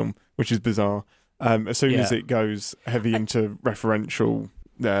in this film, which is bizarre. As soon as it goes heavy into referential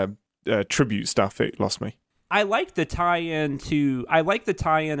tribute stuff, it lost me. I like the tie-in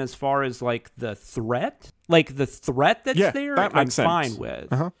as far as like the threat, that's there. That I'm makes sense. fine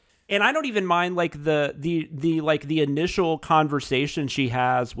with. And I don't even mind like the initial conversation she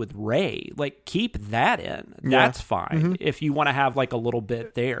has with Ray. Like, keep that in. That's fine if you want to have like a little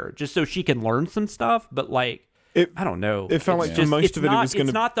bit there, just so she can learn some stuff. But like, I don't know. It felt like for most of it, was going to.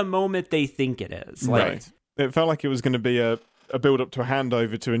 It's not the moment they think it is. Like, right. It felt like it was going to be a build up to a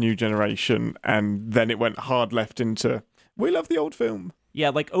handover to a new generation, and then it went hard left into we love the old film. Yeah,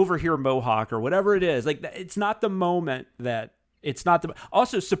 like Over Here Mohawk or whatever it is. Like, it's not the moment that. It's not the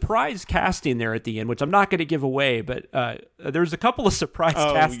also surprise casting there at the end, which I'm not going to give away, but there's a couple of surprise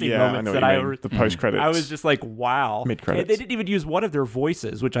casting moments that the post credits. I was just like, wow. Mid credits. They didn't even use one of their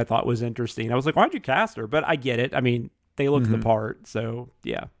voices, which I thought was interesting. I was like, why'd you cast her? But I get it. I mean, they look the part, so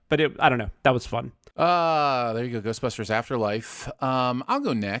yeah. But I don't know. That was fun. There you go, Ghostbusters Afterlife. I'll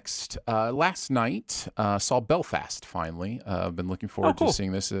go next. Last night, saw Belfast, finally. I've been looking forward to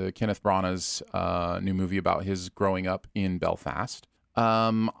seeing this. Kenneth Branagh's new movie about his growing up in Belfast.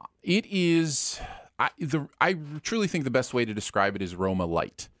 It is... I truly think the best way to describe it is Roma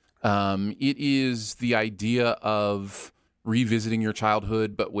Light. It is the idea of revisiting your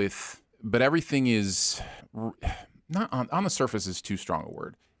childhood, but everything is... not on the surface is too strong a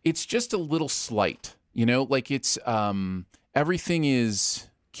word. It's just a little slight, like it's everything is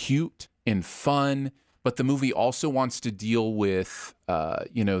cute and fun, but the movie also wants to deal with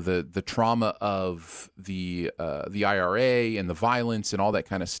the trauma of the IRA and the violence and all that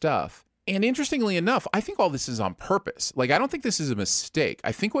kind of stuff. And interestingly enough, I think all this is on purpose. Like, I don't think this is a mistake.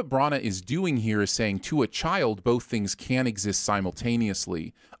 I think what Branagh is doing here is saying to a child, both things can exist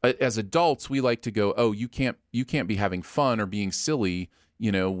simultaneously. As adults, we like to go, oh, you can't be having fun or being silly,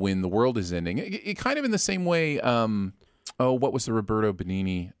 when the world is ending. It kind of in the same way. What was the Roberto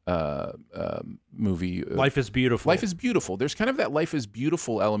Benigni movie? Life is Beautiful. Life is Beautiful. There's kind of that Life is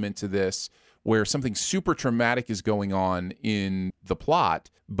Beautiful element to this, where something super traumatic is going on in the plot,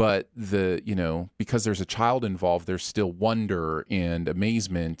 but because there's a child involved, there's still wonder and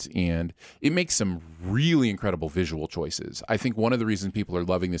amazement, and it makes some really incredible visual choices. I think one of the reasons people are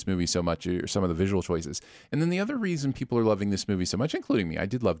loving this movie so much are some of the visual choices. And then the other reason people are loving this movie so much, including me, I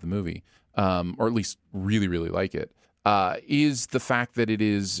did love the movie, or at least really, really like it, is the fact that it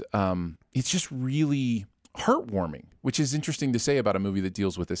is, it's just really heartwarming, which is interesting to say about a movie that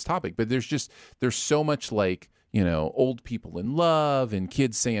deals with this topic. But there's so much like, old people in love and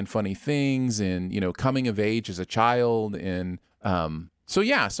kids saying funny things and, coming of age as a child. And so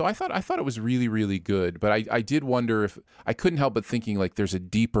I thought it was really, really good. But I did wonder if I couldn't help but thinking like there's a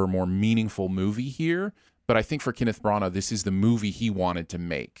deeper, more meaningful movie here. But I think for Kenneth Branagh, this is the movie he wanted to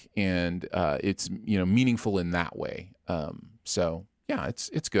make. And it's, meaningful in that way. So yeah,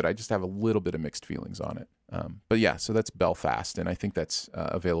 it's good. I just have a little bit of mixed feelings on it. But yeah, so that's Belfast, and I think that's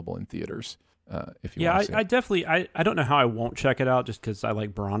available in theaters if you want to see it. I definitely, I don't know how I won't check it out just because I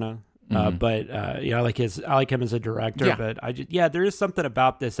like Branagh. But I like him as a director. Yeah. But there is something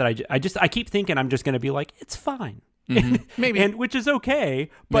about this that I keep thinking I'm just going to be like, it's fine. Maybe, and which is okay,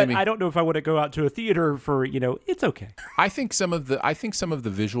 but Maybe. I don't know if I want to go out to a theater for it's okay. I think some of the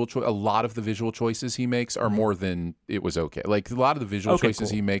visual a lot of the visual choices he makes are more than it was okay. Like a lot of the visual choices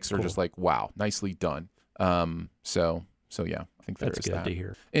he makes are just like, wow, nicely done. So yeah, I think that's good to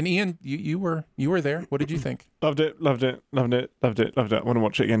hear. And Ian, you were there. What did you think? Loved it. I want to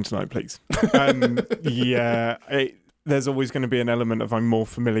watch it again tonight, please. There's always going to be an element of I'm more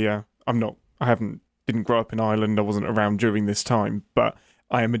familiar. Didn't grow up in Ireland. I wasn't around during this time, but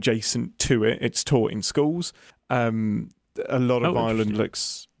I am adjacent to it. It's taught in schools. A lot of Ireland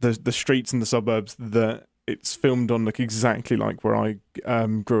looks the streets and the suburbs that it's filmed on look exactly like where I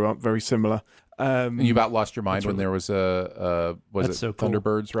grew up. Very similar. And you about lost your mind when there was a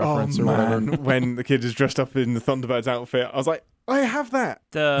Thunderbirds reference or whatever? When the kid is dressed up in the Thunderbirds outfit, I was like, I have that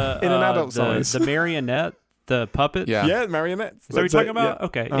in an adult size. The marionette, the puppet. Yeah, marionettes. Is that what you're talking about? Yeah.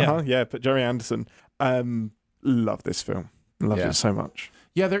 Okay, yeah. But Jerry Anderson, love this film. Loved it so much.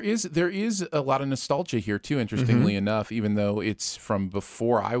 Yeah, there is a lot of nostalgia here too, interestingly enough, even though it's from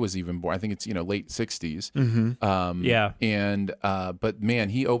before I was even born. I think it's, late 60s. But man,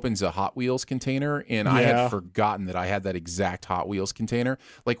 he opens a Hot Wheels container, and I had forgotten that I had that exact Hot Wheels container,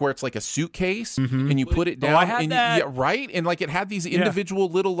 like where it's like a suitcase and you put it down. I had that. Yeah, right? And like it had these individual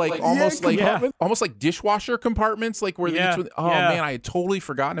little almost like dishwasher compartments, like where man, I had totally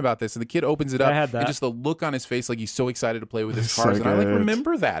forgotten about this. And the kid opens it up and just the look on his face, like he's so excited to play with his cars. And I remember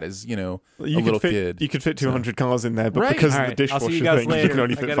that as a little kid. You could fit 200 cars in there, but because of the dishwasher I'll see you guys thing, later. you can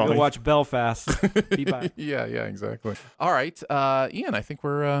only fit 5. I gotta go watch Belfast. Be back. Yeah, exactly. All right, Ian, I think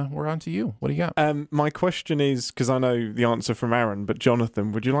we're on to you. What do you got? My question is, because I know the answer from Aaron, but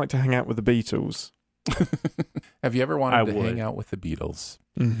Jonathan, would you like to hang out with the Beatles? Have you ever wanted to would. hang out with the Beatles?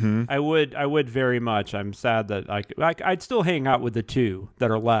 Mm-hmm. I would very much. I'm sad that I'd still hang out with the two that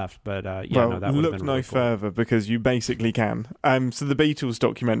are left, but Well, that would look have been no really cool. further because you basically can. So the Beatles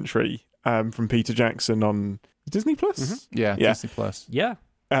documentary from Peter Jackson on Disney Plus. Mm-hmm. Yeah, Yeah. Disney Plus. Yeah.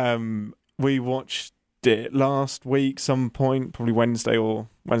 We watched it last week, some point, probably Wednesday or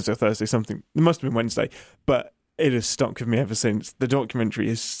Thursday, something. It must have been Wednesday, but it has stuck with me ever since. The documentary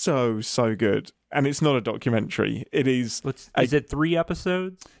is so good, and it's not a documentary. It is. Is it 3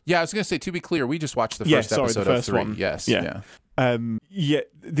 episodes? Yeah, I was going to say, to be clear, we just watched the Yeah, first sorry, episode the first of 3. one. Yes. Yeah.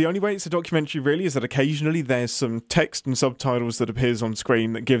 The only way it's a documentary really is that occasionally there's some text and subtitles that appears on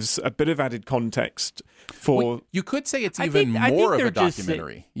screen that gives a bit of added context for. Well, you could say it's I even think more of they're a just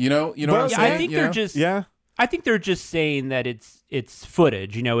documentary. You know what I'm Well, saying? I think You they're know? just. Yeah. I think they're just saying that it's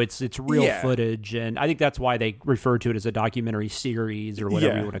footage. You know, it's real Yeah. footage, and I think that's why they refer to it as a documentary series or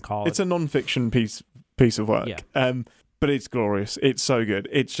whatever you want to call it. It's a non-fiction piece of work. Yeah. But it's glorious. It's so good.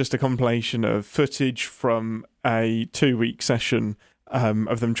 It's just a compilation of footage from a 2-week session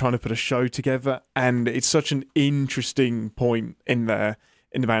of them trying to put a show together, and it's such an interesting point in the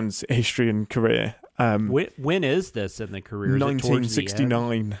band's history and career. When is this in the career? Is it towards the end?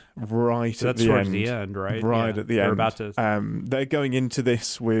 1969, right So at that's the towards end. the end, right? Right Yeah. at the They're end. about to. They're going into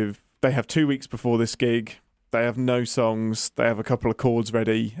this with. They have 2 weeks before this gig. They have no songs. They have a couple of chords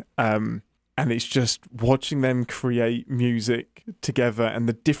ready. And it's just watching them create music together and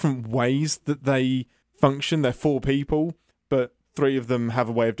the different ways that they function. They're 4 people, but 3 of them have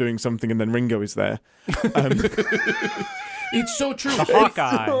a way of doing something, and then Ringo is there. It's so true. The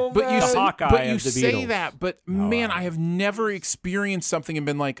Hawkeye. But you The say, Hawkeye but you of the say Beatles. that, but man, I have never experienced something and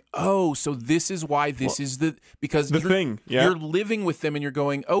been like, oh, so this is why this is because the you're, thing, yeah. you're living with them and you're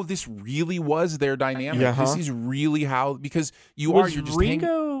going, oh, this really was their dynamic. Yeah, This huh? is really how, because you're just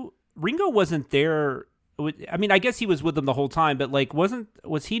Ringo wasn't there. I mean, I guess he was with them the whole time, but like, was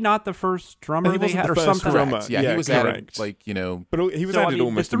he not the first drummer He they wasn't had the or first something? drummer. Correct. Yeah, Yeah, he was correct. added, like, you know. But he was So, added I mean,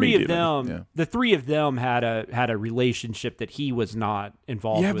 almost the three immediately. of them, Yeah. the 3 of them had a relationship that he was not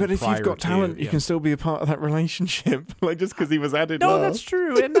involved Yeah, with. but if prior you've got to, talent, you yeah. can still be a part of that relationship. Like, just because he was added No, last. that's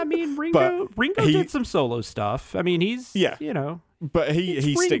true. And I mean, Ringo he- did some solo stuff. I mean, he's Yeah. you know, But he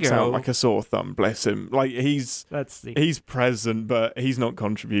It's sticks Ringo. out like a sore thumb, bless him. Like, he's present, but he's not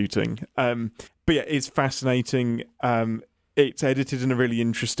contributing. But yeah, it's fascinating. It's edited in a really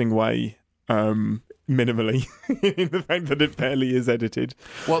interesting way, minimally, in the fact that it barely is edited.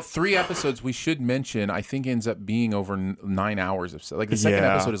 Well, 3 episodes, we should mention, I think ends up being over 9 hours of, like, the second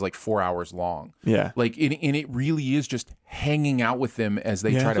Yeah. episode is like 4 hours long. Yeah. Like, and it really is just hanging out with them as they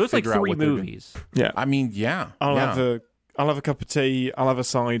Yeah. try So to it's like figure out 3 what they're doing. movies. Yeah. I mean, yeah. I'll yeah. have a cup of tea, I'll have a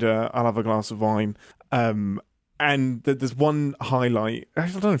cider, I'll have a glass of wine. And there's one highlight. I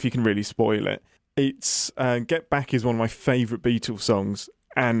don't know if you can really spoil it. It's Get Back is one of my favourite Beatles songs,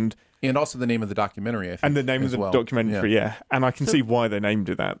 and also the name of the documentary, I think, and the name of as the well. documentary, yeah. And I can see why they named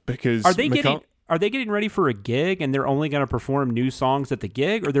it that, because Are they getting ready for a gig and they're only going to perform new songs at the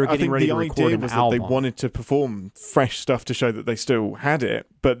gig, or they're I getting think ready the to record idea an was album? that they wanted to perform fresh stuff to show that they still had it,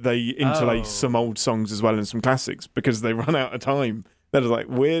 but they interlace some old songs as well and some classics because they run out of time. They're like,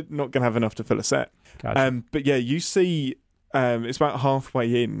 we're not going to have enough to fill a set. Gotcha. But yeah, you see, it's about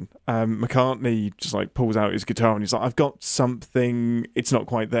halfway in. McCartney just like pulls out his guitar and he's like, I've got something. It's not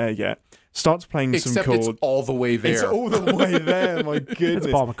quite there yet. Starts playing some Except chords. it's all the way there. It's all the way there. My goodness.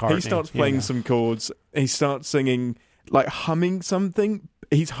 It's Paul McCartney. He starts playing some chords. He starts singing, like humming something.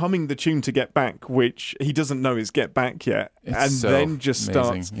 He's humming the tune to Get Back, which he doesn't know is Get Back yet. It's and so then just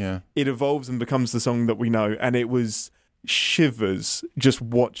amazing, starts. yeah. It evolves and becomes the song that we know. And it was shivers just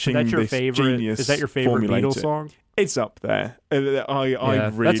watching Is that your this favorite? genius Is that your favorite formulate Beatles it. song? It's up there. I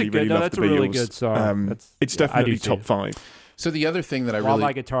that's really, a good- really no, love that's the a really Beatles. good song. It's I definitely do too. top 5. So the other thing that I While really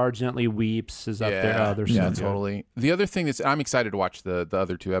My Guitar Gently Weeps is up there. Oh, there's yeah, some good. totally. The other thing I'm excited to watch the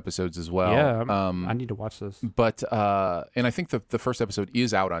other 2 episodes as well. Yeah, I need to watch this. But and I think the first episode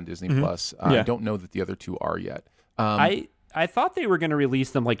is out on Disney Plus. I Yeah. don't know that the other 2 are yet. I thought they were going to release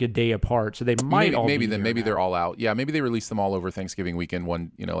them like a day apart, so they might all maybe be here maybe now. they're all out. Yeah, maybe they release them all over Thanksgiving weekend,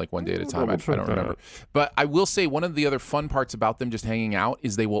 one day at a time. I check don't that remember. out. But I will say one of the other fun parts about them just hanging out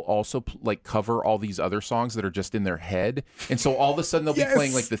is they will also like cover all these other songs that are just in their head, and so all of a sudden they'll be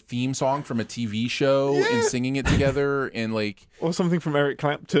playing like the theme song from a TV show and singing it together, and like Or something from Eric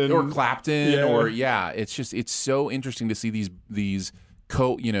Clapton. or Clapton, Yeah. or it's so interesting to see these buddies /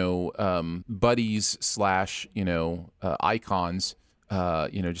 icons.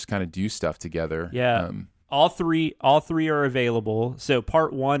 Just kind of do stuff together. Yeah. All three are available. So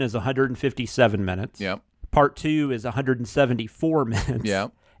part 1 is 157 minutes. Yeah. Part 2 is 174 minutes. Yeah.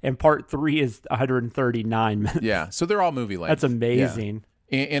 and part 3 is 139 minutes. Yeah, so they're all movie length. That's amazing.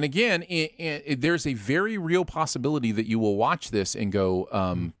 Yeah. And again, there's a very real possibility that you will watch this and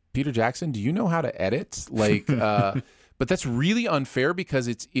go, Peter Jackson, do you know how to edit? Like, but that's really unfair because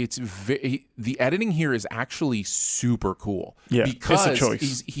the editing here is actually super cool. Yeah, because it's a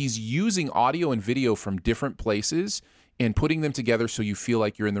choice. He's using audio and video from different places and putting them together so you feel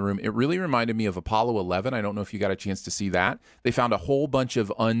like you're in the room. It really reminded me of Apollo 11. I don't know if you got a chance to see that. They found a whole bunch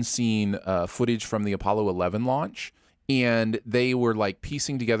of unseen footage from the Apollo 11 launch, and they were like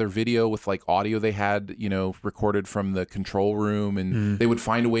piecing together video with like audio they had, recorded from the control room, and they would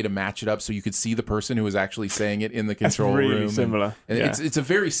find a way to match it up so you could see the person who was actually saying it in the control room. That's really similar. And yeah. it's a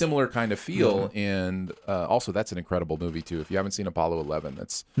very similar kind of feel, and also that's an incredible movie too. If you haven't seen Apollo 11,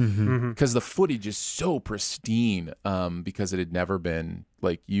 that's because the footage is so pristine, because it had never been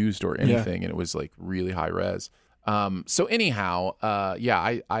like used or anything, and it was like really high res. So anyhow,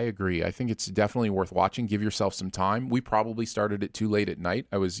 I agree. I think it's definitely worth watching. Give yourself some time. We probably started it too late at night.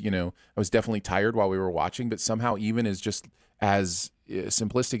 I was definitely tired while we were watching, but somehow even as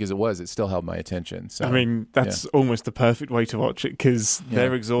simplistic as it was, it still held my attention. So I mean, that's almost the perfect way to watch it because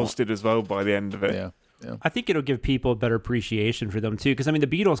they're exhausted as well by the end of it. Yeah. Yeah. I think it'll give people a better appreciation for them too, because I mean the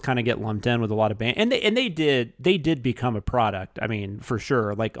Beatles kind of get lumped in with a lot of bands, and they did become a product. I mean, for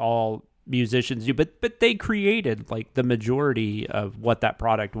sure, like all musicians do, but they created like the majority of what that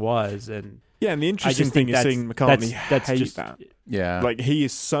product was. And and the interesting thing is seeing McCartney hate that. Yeah, like he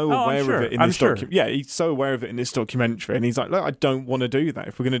is so aware of it in this documentary. Yeah, he's so aware of it in this documentary, and he's like, look, I don't want to do that.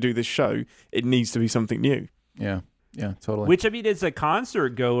 If we're going to do this show, it needs to be something new. Yeah, totally. Which, I mean, as a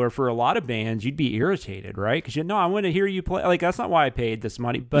concert goer for a lot of bands, you'd be irritated, right? Because I want to hear you play. Like, that's not why I paid this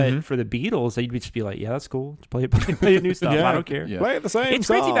money. But for the Beatles, they'd just be like, yeah, that's cool. Just play new stuff. I don't care. Yeah. Play it the same It's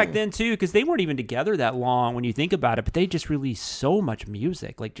crazy back then, too, because they weren't even together that long when you think about it. But they just released so much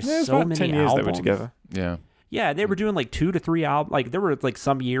music. Like, just so many 10 years albums. they were together. Yeah. Yeah, they were doing like 2 to 3 albums. Like there were like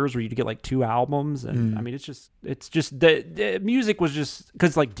some years where you'd get like 2 albums, and I mean, it's just the music was just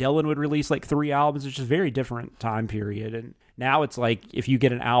because like Dylan would release like 3 albums. It's just a very different time period, and now it's like if you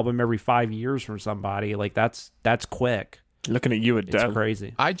get an album every 5 years from somebody, like that's quick. Looking at you, Adele. It's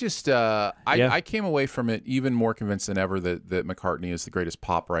crazy. I just I came away from it even more convinced than ever that McCartney is the greatest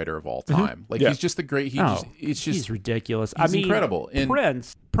pop writer of all time. Like he's just the great. He's ridiculous. He's incredible. And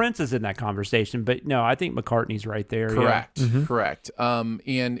Prince is in that conversation, but no, I think McCartney's right there. Correct. Yeah. Correct.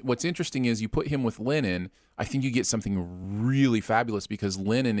 And what's interesting is you put him with Lennon. I think you get something really fabulous because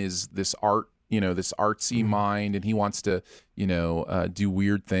Lennon is this this artsy mind, and he wants to do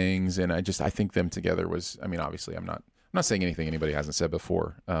weird things. And I think them together was. I mean, obviously, I'm not saying anything anybody hasn't said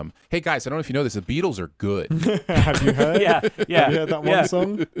before. Hey guys, I don't know if you know this. The Beatles are good. Have you heard? Yeah. Have you heard that one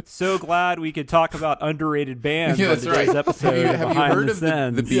song? So glad we could talk about underrated bands. Yeah, that's right. Episode have you heard of the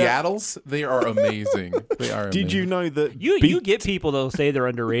Sins. Beatles? They are amazing. They are. Did you know that you get people that'll say they're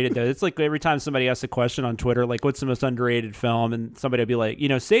underrated though? It's like every time somebody asks a question on Twitter, like, "What's the most underrated film?" and somebody will be like,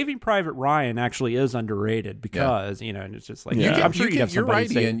 Saving Private Ryan actually is underrated because and it's just like I'm sure you're right,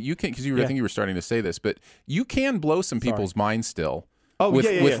 Ian. You can because I think you were starting to say this, but you can blow some people's minds still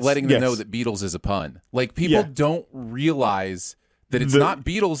with letting them know that Beatles is a pun. Like people don't realize that it's not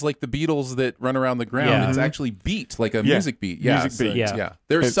Beatles like the Beatles that run around the ground. Yeah. It's actually beat, like a music beat. Yeah.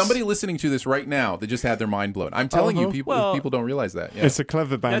 There's somebody listening to this right now that just had their mind blown. I'm telling you, people don't realize that. Yeah. It's a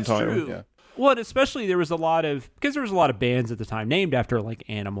clever band title. True. Yeah. Well, and especially there was a lot of bands at the time named after like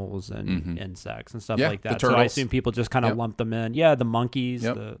animals and insects and stuff like that. So I assume people just kind of lumped them in. Yeah, the monkeys,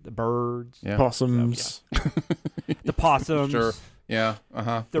 the birds, possums, the possums. Sure. Yeah.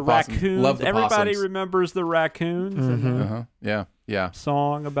 The raccoons. Love the Everybody possums. remembers the raccoons. And Yeah.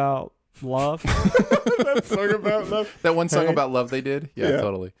 song about love. That song about love. That one song about love they did? Yeah,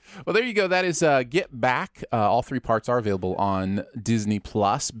 totally. Well, there you go. That is Get Back. All 3 parts are available on Disney+.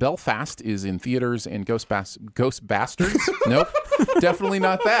 Belfast is in theaters, and Ghost Bastards? Nope. Definitely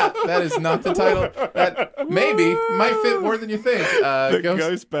not that. That is not the title. That maybe might fit more than you think.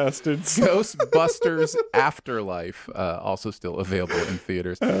 Ghost Bastards. Ghostbusters Afterlife, also still available in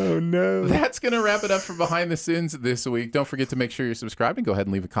theaters. Oh, no. That's going to wrap it up for Behind the Sins this week. Don't forget to make sure you're subscribed and go ahead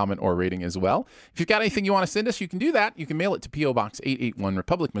and leave a comment or rating as well. If you've got anything you want to send us, you can do that. You can mail it to P.O. Box 881,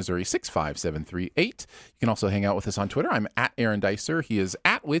 Republic, Missouri 65738. You can also hang out with us on Twitter. I'm at Aaron Dicer. He is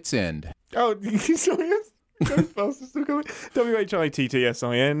at Wits End. Oh, sorry. Ghostbusters still coming.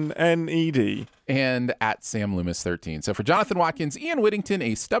 WHITTSINNED. And at Sam Loomis 13. So for Jonathan Watkins, Ian Whittington,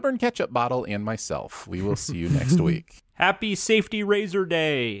 a stubborn ketchup bottle, and myself, we will see you next week. Happy Safety Razor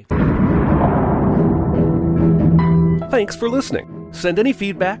Day. Thanks for listening. Send any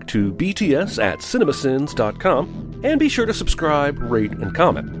feedback to bts@cinemasins.com And be sure to subscribe, rate, and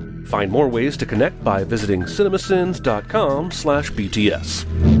comment. Find more ways to connect by visiting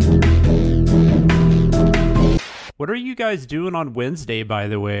cinemasins.com/BTS. What are you guys doing on Wednesday, by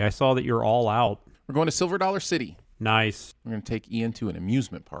the way? I saw that you're all out. We're going to Silver Dollar City. Nice. We're going to take Ian to an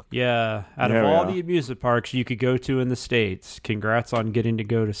amusement park. Yeah, out of all the amusement parks you could go to in the States, congrats on getting to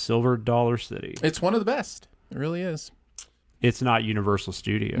go to Silver Dollar City. It's one of the best. It really is. It's not Universal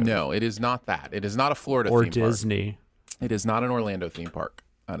Studios. No, it is not that. It is not a Florida or theme Disney. Park. It is not an Orlando theme park.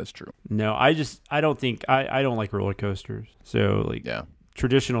 That is true. No, I don't like roller coasters. So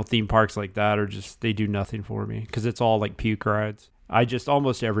traditional theme parks like that are just, they do nothing for me because it's all like puke rides.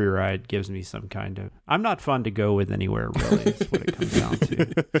 Almost every ride gives me some kind of, I'm not fun to go with anywhere, really, is what it comes down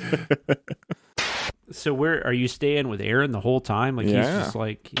to. So where are you staying with Aaron the whole time? Like he's just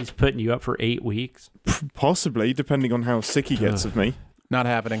like, he's putting you up for 8 weeks? Possibly, depending on how sick he gets of me. Not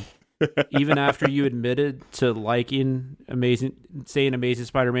happening. Even after you admitted to liking Amazing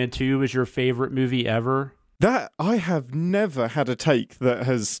Spider-Man 2 was your favorite movie ever? That, I have never had a take that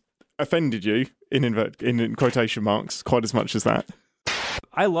has offended you, in quotation marks, quite as much as that.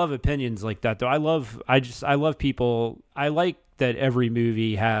 I love opinions like that, though. I love people. I like that every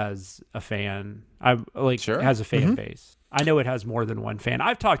movie has a fan. Has a fan base. I know it has more than one fan.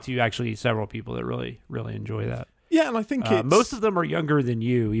 I've talked to actually several people that really, really enjoy that. Yeah, and I think most of them are younger than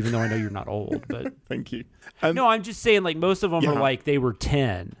you, even though I know you're not old. But thank you. No, I'm just saying, like most of them are like they were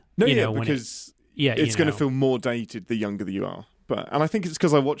 10. No, because it's going to feel more dated the younger that you are. And I think it's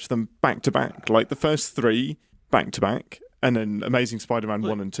because I watched them back to back, like the first 3 back to back, and then Amazing Spider-Man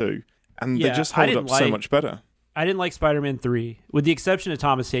 1 and 2, and they just hold up so much better. I didn't like Spider-Man 3, with the exception of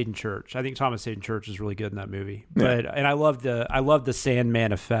Thomas Hayden Church. I think Thomas Hayden Church is really good in that movie. And I love the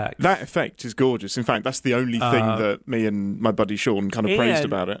Sandman effect. That effect is gorgeous. In fact, that's the only thing that me and my buddy Sean kind of praised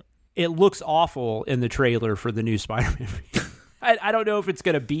about it. It looks awful in the trailer for the new Spider-Man movie. I don't know if it's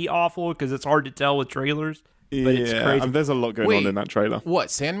going to be awful because it's hard to tell with trailers. But it's crazy. There's a lot going on in that trailer.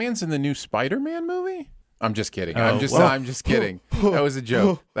 What? Sandman's in the new Spider-Man movie? I'm just kidding. I'm just kidding. That was a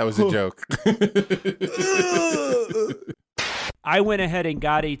joke. I went ahead and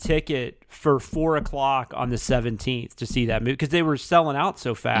got a ticket for 4:00 on the 17th to see that movie because they were selling out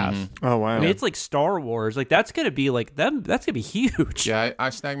so fast. Mm-hmm. Oh wow! I mean, it's like Star Wars. Like that's gonna be like them. That's gonna be huge. Yeah, I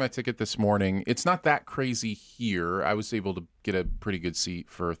snagged my ticket this morning. It's not that crazy here. I was able to get a pretty good seat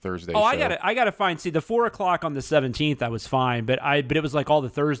for Thursday. Oh, show. I gotta find. See, the 4:00 on the 17th, I was fine, but it was like all the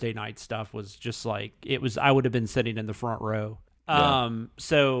Thursday night stuff was just like it was. I would have been sitting in the front row.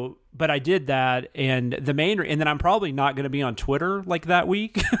 But I did that, and and then I'm probably not going to be on Twitter like that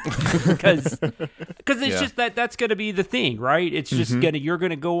week because it's just that's going to be the thing, right? It's just you're going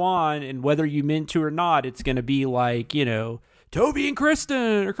to go on, and whether you meant to or not, it's going to be like, Toby and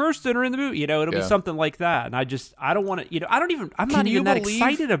Kirsten are in the movie, it'll be something like that. And I don't want to, I'm not even that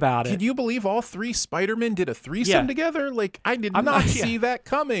excited about it. Can you believe all 3 Spider-Men did a threesome together? Like I did not see that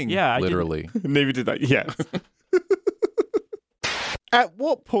coming. Yeah, literally. Neither did that. Yeah. At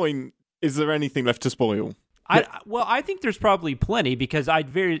what point is there anything left to spoil? I think there's probably plenty because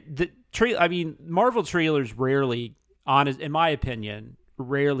Marvel trailers rarely, in my opinion,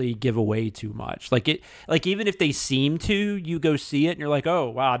 rarely give away too much. Like even if they seem to, you go see it and you're like, oh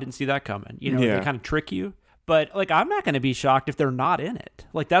wow, I didn't see that coming. They kind of trick you. But like, I'm not going to be shocked if they're not in it.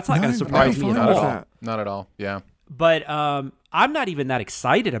 Like that's not going to surprise me at all. Not at all. Yeah. But I'm not even that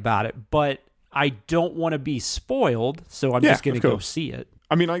excited about it. But I don't want to be spoiled, so I'm just going to go see it.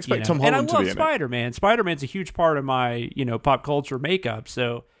 I mean, I expect Tom Holland to be in it. And I love Spider-Man. Spider-Man's a huge part of my, pop culture makeup,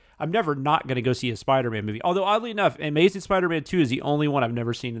 so I'm never not going to go see a Spider-Man movie. Although, oddly enough, Amazing Spider-Man 2 is the only one I've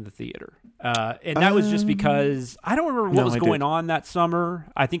never seen in the theater. And that was just because I don't remember what was going on that summer.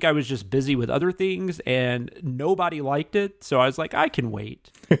 I think I was just busy with other things, and nobody liked it, so I was like, I can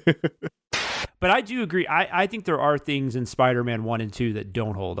wait. But I do agree. I think there are things in Spider-Man 1 and 2 that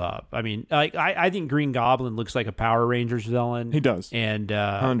don't hold up. I mean, I think Green Goblin looks like a Power Rangers villain. He does. And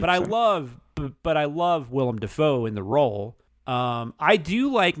but I love Willem Dafoe in the role. I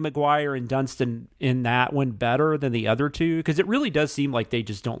do like Maguire and Dunstan in that one better than the other two because it really does seem like they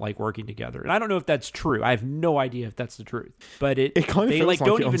just don't like working together. And I don't know if that's true. I have no idea if that's the truth. But it kind of they feels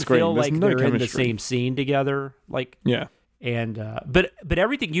don't even feel like they're in the same scene together. Like yeah. And but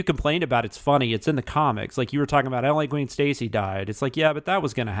everything you complained about, it's funny. It's in the comics. Like you were talking about, I don't like Gwen Stacy died. It's like, yeah, but that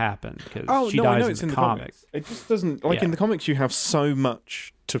was going to happen because she dies in the comics. It just doesn't in the comics. You have so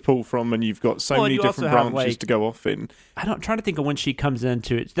much to pull from, and you've got so many different branches to go off in. I'm trying to think of when she comes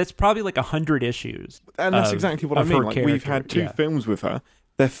into it. That's probably like 100 issues, and that's exactly what I mean. Like we've had 2 films with her.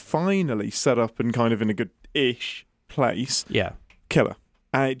 They're finally set up and kind of in a good-ish place. Yeah, killer.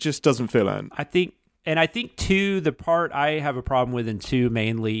 And it just doesn't feel earned. I think And I think 2, the part I have a problem with in 2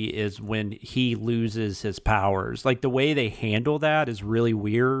 mainly is when he loses his powers. Like the way they handle that is really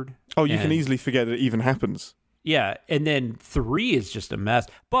weird. Oh, you can easily forget it even happens. Yeah, and then 3 is just a mess.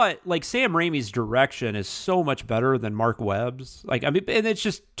 But like Sam Raimi's direction is so much better than Mark Webb's. Like, I mean, and it's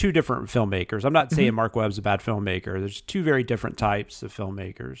just 2 different filmmakers. I'm not saying Mark Webb's a bad filmmaker. There's 2 very different types of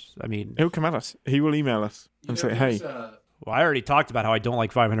filmmakers. I mean, he'll come at us. He will email us and say, "Hey." Well, I already talked about how I don't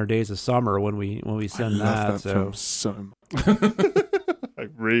like 500 Days of Summer when we send I love that film so much. I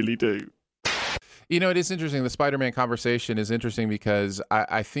really do. You know, it is interesting. The Spider-Man conversation is interesting because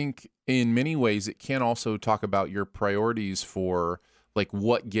I think in many ways it can also talk about your priorities for like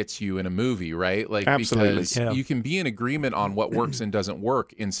what gets you in a movie, right? Like, absolutely. Because you can be in agreement on what works and doesn't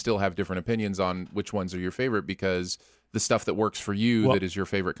work and still have different opinions on which ones are your favorite, because the stuff that works for you, that is your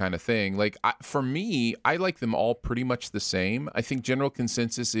favorite kind of thing. Like, for me, I like them all pretty much the same. I think general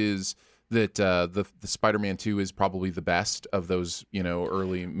consensus is that the Spider-Man 2 is probably the best of those,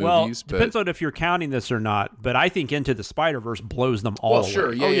 early movies. Well, depends on if you're counting this or not, but I think Into the Spider-Verse blows them all away.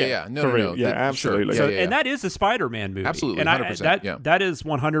 Sure, yeah. No. Yeah, absolutely. Sure. And that is a Spider-Man movie. Absolutely, and 100%. That is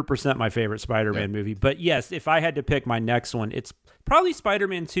 100% my favorite Spider-Man movie. But yes, if I had to pick my next one, it's probably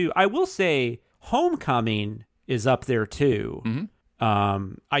Spider-Man 2. I will say Homecoming is up there too.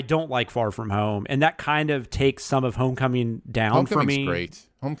 Mm-hmm. I don't like Far From Home, and that kind of takes some of Homecoming down for me. Homecoming's great.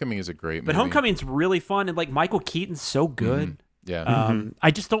 Homecoming is a great movie. But Homecoming's really fun, and like Michael Keaton's so good. Mm-hmm. Yeah. I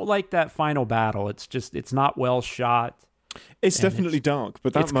just don't like that final battle. It's not well shot. It's definitely dark,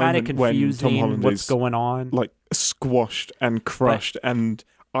 but that it's kind of moment when confusing Tom Holland what's is going on, like squashed and crushed, and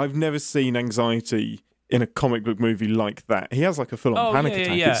I've never seen anxiety in a comic book movie like that. He has like a full-on panic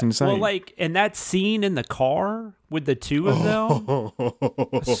attack. Yeah. It's insane. Well, like, and that scene in the car with the 2 of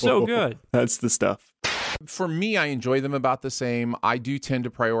them, so good. That's the stuff. For me, I enjoy them about the same. I do tend to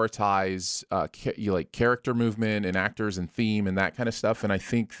prioritize character movement and actors and theme and that kind of stuff. And I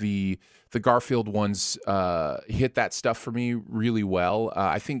think the Garfield ones hit that stuff for me really well.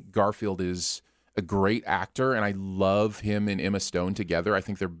 I think Garfield is a great actor, and I love him and Emma Stone together. I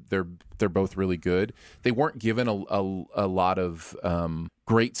think they're both really good. They weren't given a lot of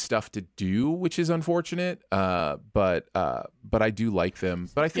great stuff to do, which is unfortunate. But I do like them.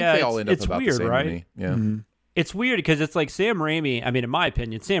 But I think they all end up about weird, the same right? to me. Yeah. Mm-hmm. It's weird because it's like Sam Raimi. I mean, in my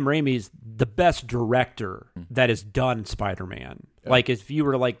opinion, Sam Raimi is the best director that has done Spider-Man. Yeah. Like, if you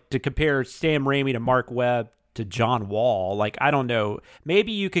were like to compare Sam Raimi to Mark Webb to John Wall, like, I don't know.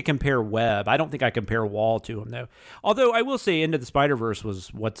 Maybe you could compare Webb. I don't think I compare Wall to him, though. Although I will say Into the Spider-Verse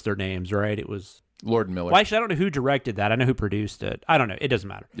was, what's their names, right? It was Lord and Miller. Well, actually, I don't know who directed that. I know who produced it. I don't know. It doesn't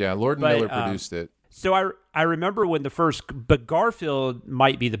matter. Yeah, Lord and Miller produced it. So I remember when but Garfield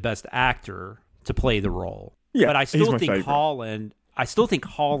might be the best actor to play the role. Yeah, but I still think favorite. Holland. I still think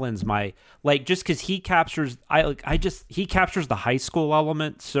Holland's my, like, just because he captures. He captures the high school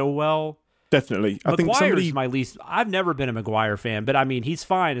element so well. Definitely. I think Maguire's my least. I've never been a Maguire fan, but I mean, he's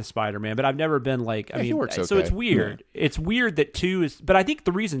fine as Spider-Man, but I've never been like, he works okay. So it's weird. Yeah. It's weird that 2 is, but I think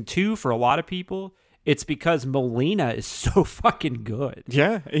the reason 2 for a lot of people, it's because Molina is so fucking good.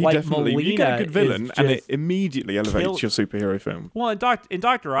 Yeah, he definitely. Molina, you get a good villain, and it immediately elevates your superhero film. Well, in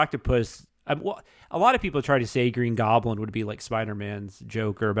Dr. Octopus, a lot of people try to say Green Goblin would be like Spider-Man's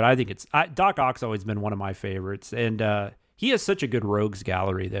Joker, but I think Doc Ock's always been one of my favorites, and he has such a good rogues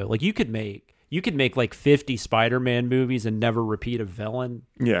gallery, though. Like, you could make like 50 Spider-Man movies and never repeat a villain.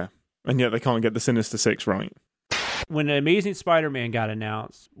 Yeah, and yet they can't get the Sinister Six right. When Amazing Spider-Man got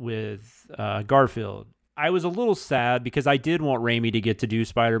announced with Garfield, I was a little sad because I did want Raimi to get to do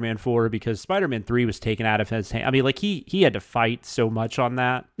Spider-Man 4 because Spider-Man 3 was taken out of his hand. I mean, like, he had to fight so much on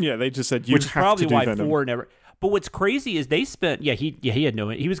that. Yeah, they just said you which have is probably to do why Venom. 4 never. But what's crazy is they spent. He had no.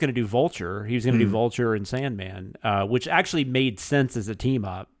 He was going to do Vulture. He was going to do Vulture and Sandman, which actually made sense as a team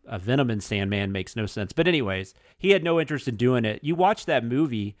up. Venom and Sandman makes no sense. But anyways, he had no interest in doing it. You watch that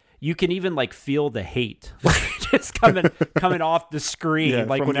movie, you can even like feel the hate just coming off the screen,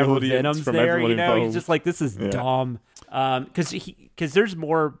 like whenever Venom's there. You know, he's just like, this is dumb. Because there's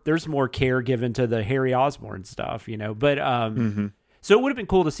more care given to the Harry Osborn stuff, you know. But so it would have been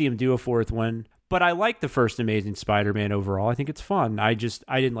cool to see him do a 4th one. But I like the first Amazing Spider-Man overall. I think it's fun. I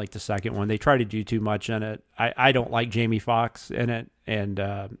didn't like the second one. They try to do too much in it. I don't like Jamie Foxx in it, and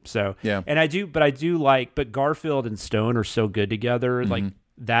so yeah. And I do like. But Garfield and Stone are so good together. Like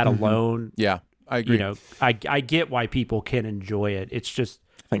that alone. Yeah, I agree. You know, I get why people can enjoy it. It's just.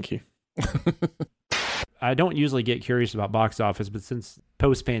 Thank you. I don't usually get curious about box office, but since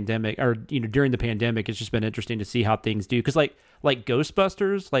post-pandemic or during the pandemic, it's just been interesting to see how things do. Because like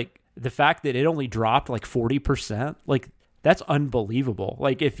Ghostbusters, like the fact that it only dropped like 40%, like That's unbelievable.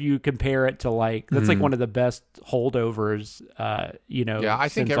 Like if you compare it to like that's like one of the best holdovers. Yeah, I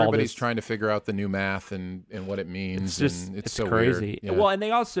think everybody's trying to figure out the new math and what it means. It's so crazy. Weird. Yeah. Well, and they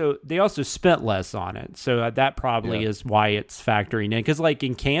also spent less on it, so that probably is why it's factoring in. Because like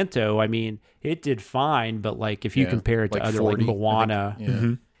Encanto, I mean, it did fine, but like if you compare it to other 40, like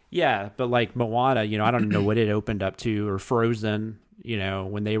Moana, but like Moana, I don't know what it opened up to, or Frozen,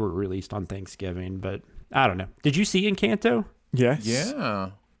 when they were released on Thanksgiving, but. I don't know. Did you see Encanto? Yes. Yeah.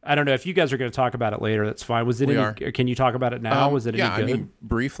 I don't know if you guys are going to talk about it later. That's fine. Was it? Can you talk about it now? Was it any good? I mean,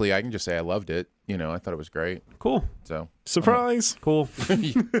 briefly, I can just say I loved it. I thought it was great. Cool. So surprise. Cool.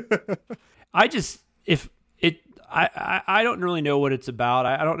 I don't really know what it's about.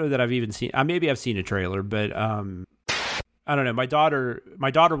 I don't know that I've even seen. Maybe I've seen a trailer, but I don't know. My daughter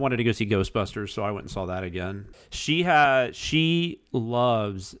wanted to go see Ghostbusters, so I went and saw that again. She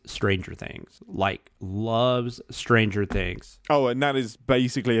loves Stranger Things. Like loves Stranger Things. Oh, and that is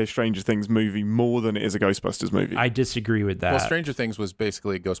basically a Stranger Things movie more than it is a Ghostbusters movie. I disagree with that. Well, Stranger Things was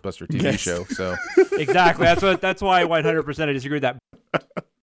basically a Ghostbuster TV show, so exactly. That's why 100% I disagree with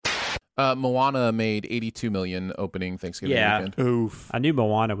that. Moana made $82 million opening Thanksgiving weekend. Oof. I knew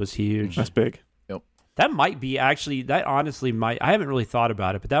Moana was huge. That's big. That might be that honestly might, I haven't really thought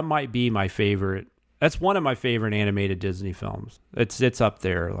about it, but that might be my favorite. That's one of my favorite animated Disney films. It's up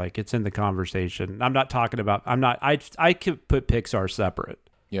there. Like it's in the conversation. I'm not talking about, I could put Pixar separate.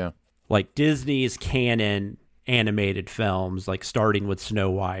 Yeah. Like Disney's canon animated films, like starting with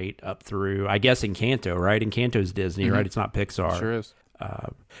Snow White up through, I guess Encanto, right? Encanto's Disney, right? It's not Pixar. Sure is.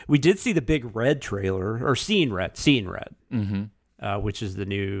 We did see the Big Red trailer, or Seeing Red. Mm-hmm. Which is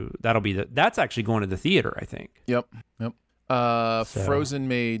that's actually going to the theater, I think. Yep. Frozen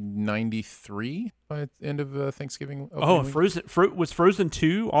made 93 by the end of Thanksgiving. Was Frozen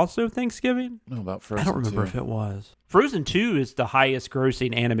 2 also Thanksgiving? No, about Frozen 2. I don't remember if it was. Frozen 2 is the highest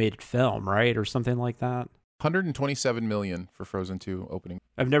grossing animated film, right? Or something like that. $127 million for Frozen 2 opening.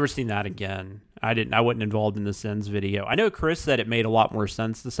 I've never seen that again. I wasn't involved in the Sins video. I know Chris said it made a lot more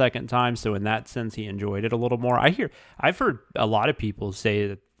sense the second time, so in that sense he enjoyed it a little more. I've heard a lot of people say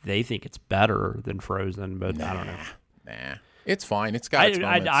that they think it's better than Frozen, but I don't know. Nah. It's fine. It's got its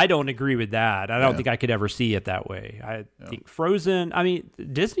moments. I don't agree with that. I don't think I could ever see it that way. I think Frozen, I mean,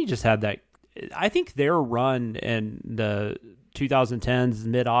 Disney just had that. I think their run in the 2010s,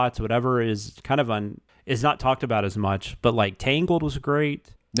 mid-aughts, whatever, is kind of is not talked about as much, but like Tangled was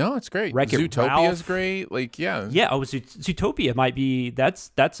great. No, it's great. Wreck-It Zootopia is Ralph. Great. Like, yeah. Yeah. Oh, Zootopia might be,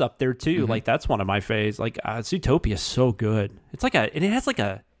 that's up there too. Like that's one of my faves. Like Zootopia is so good. It's like and it has like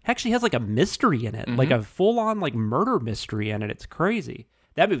actually has like a mystery in it, like a full on like murder mystery in it. It's crazy.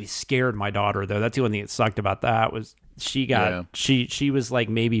 That movie scared my daughter though. That's the one thing that sucked about that was she was like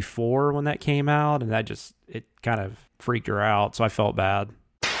maybe 4 when that came out, and it kind of freaked her out. So I felt bad.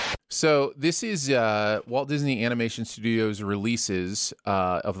 So this is Walt Disney Animation Studios releases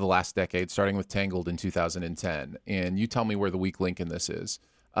of the last decade, starting with Tangled in 2010. And you tell me where the weak link in this is.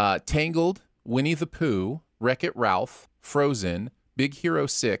 Tangled, Winnie the Pooh, Wreck-It Ralph, Frozen, Big Hero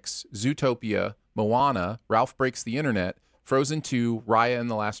 6, Zootopia, Moana, Ralph Breaks the Internet, Frozen 2, Raya and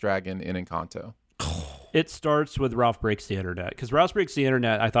the Last Dragon, and Encanto. It starts with Ralph Breaks the Internet, because Ralph Breaks the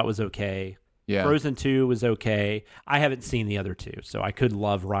Internet I thought was okay. Yeah. Frozen 2 was okay. I haven't seen the other two, so I could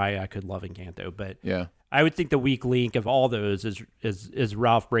love Raya, I could love Encanto, but yeah, I would think the weak link of all those is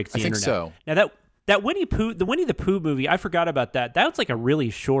Ralph Breaks the Internet. I think so. Now that Winnie the Pooh movie, I forgot about that. That was like a really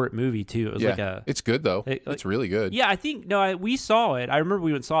short movie too. It was it's good though. It's really good. Yeah, I think we saw it. I remember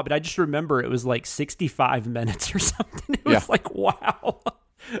we went and saw it, but I just remember it was like 65 minutes or something. It was like, wow.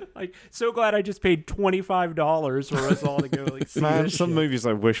 Like, so glad I just paid $25 for us all to go see Man, this some shit. movies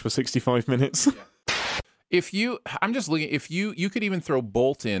I wish were 65 minutes. I'm just looking. If you could even throw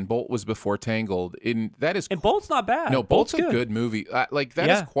Bolt in. Bolt was before Tangled. And Bolt's not bad. No, Bolt's a good movie.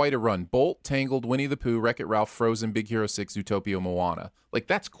 Is quite a run. Bolt, Tangled, Winnie the Pooh, Wreck-It Ralph, Frozen, Big Hero 6, Zootopia, Moana. Like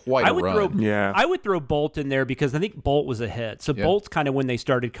that's quite a run. I would throw Bolt in there because I think Bolt was a hit. So Bolt's kind of when they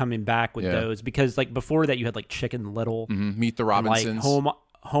started coming back with those, because like before that you had like Chicken Little, Meet the Robinsons, like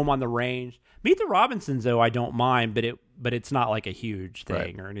Home on the Range. Meet the Robinsons though I don't mind, but it's not like a huge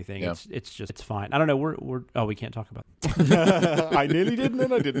thing or anything. Yeah. It's fine. I don't know. We can't talk about that. I nearly did, and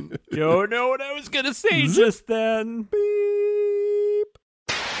then I didn't. Don't know what I was gonna say just then. Beep.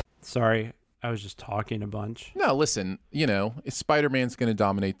 Sorry, I was just talking a bunch. No, listen. If Spider-Man's going to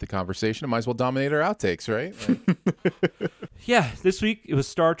dominate the conversation, it might as well dominate our outtakes, right? Like, yeah, this week it was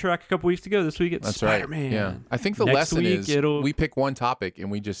Star Trek. A couple weeks ago, this week it's That's Spider-Man. Right. Yeah, I think the Next lesson week, is we pick one topic and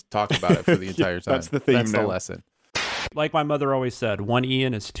we just talk about it for the entire time. That's the theme. That's the lesson. Like my mother always said, one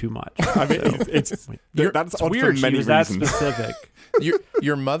Ian is too much. I mean, that's odd weird. for many She was reasons. that specific.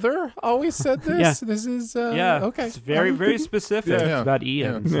 Your mother always said this? Yeah. This is Yeah. okay. It's very, very specific Yeah. about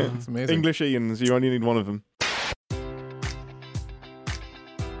Ian. Yeah, it's amazing. English Ians, you only need one of them.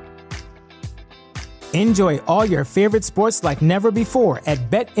 Enjoy all your favorite sports like never before at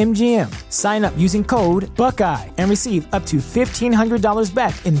BetMGM. Sign up using code Buckeye and receive up to $1,500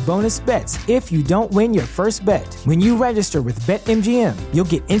 back in bonus bets if you don't win your first bet. When you register with BetMGM, you'll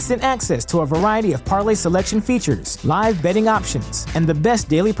get instant access to a variety of parlay selection features, live betting options, and the best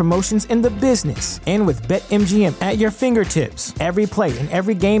daily promotions in the business. And with BetMGM at your fingertips, every play and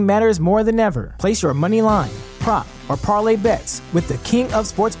every game matters more than ever. Place your money line, prop, or parlay bets with the king of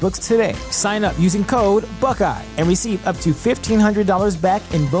sportsbooks today. Sign up using code Buckeye and receive up to $1,500 back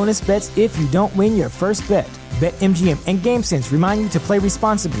in bonus bets if you don't win your first bet. BetMGM and GameSense remind you to play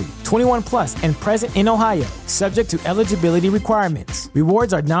responsibly. 21 plus and present in Ohio, subject to eligibility requirements.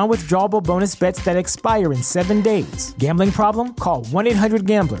 Rewards are non-withdrawable bonus bets that expire in 7 days. Gambling problem? Call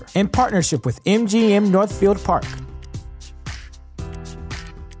 1-800-GAMBLER. In partnership with MGM Northfield Park.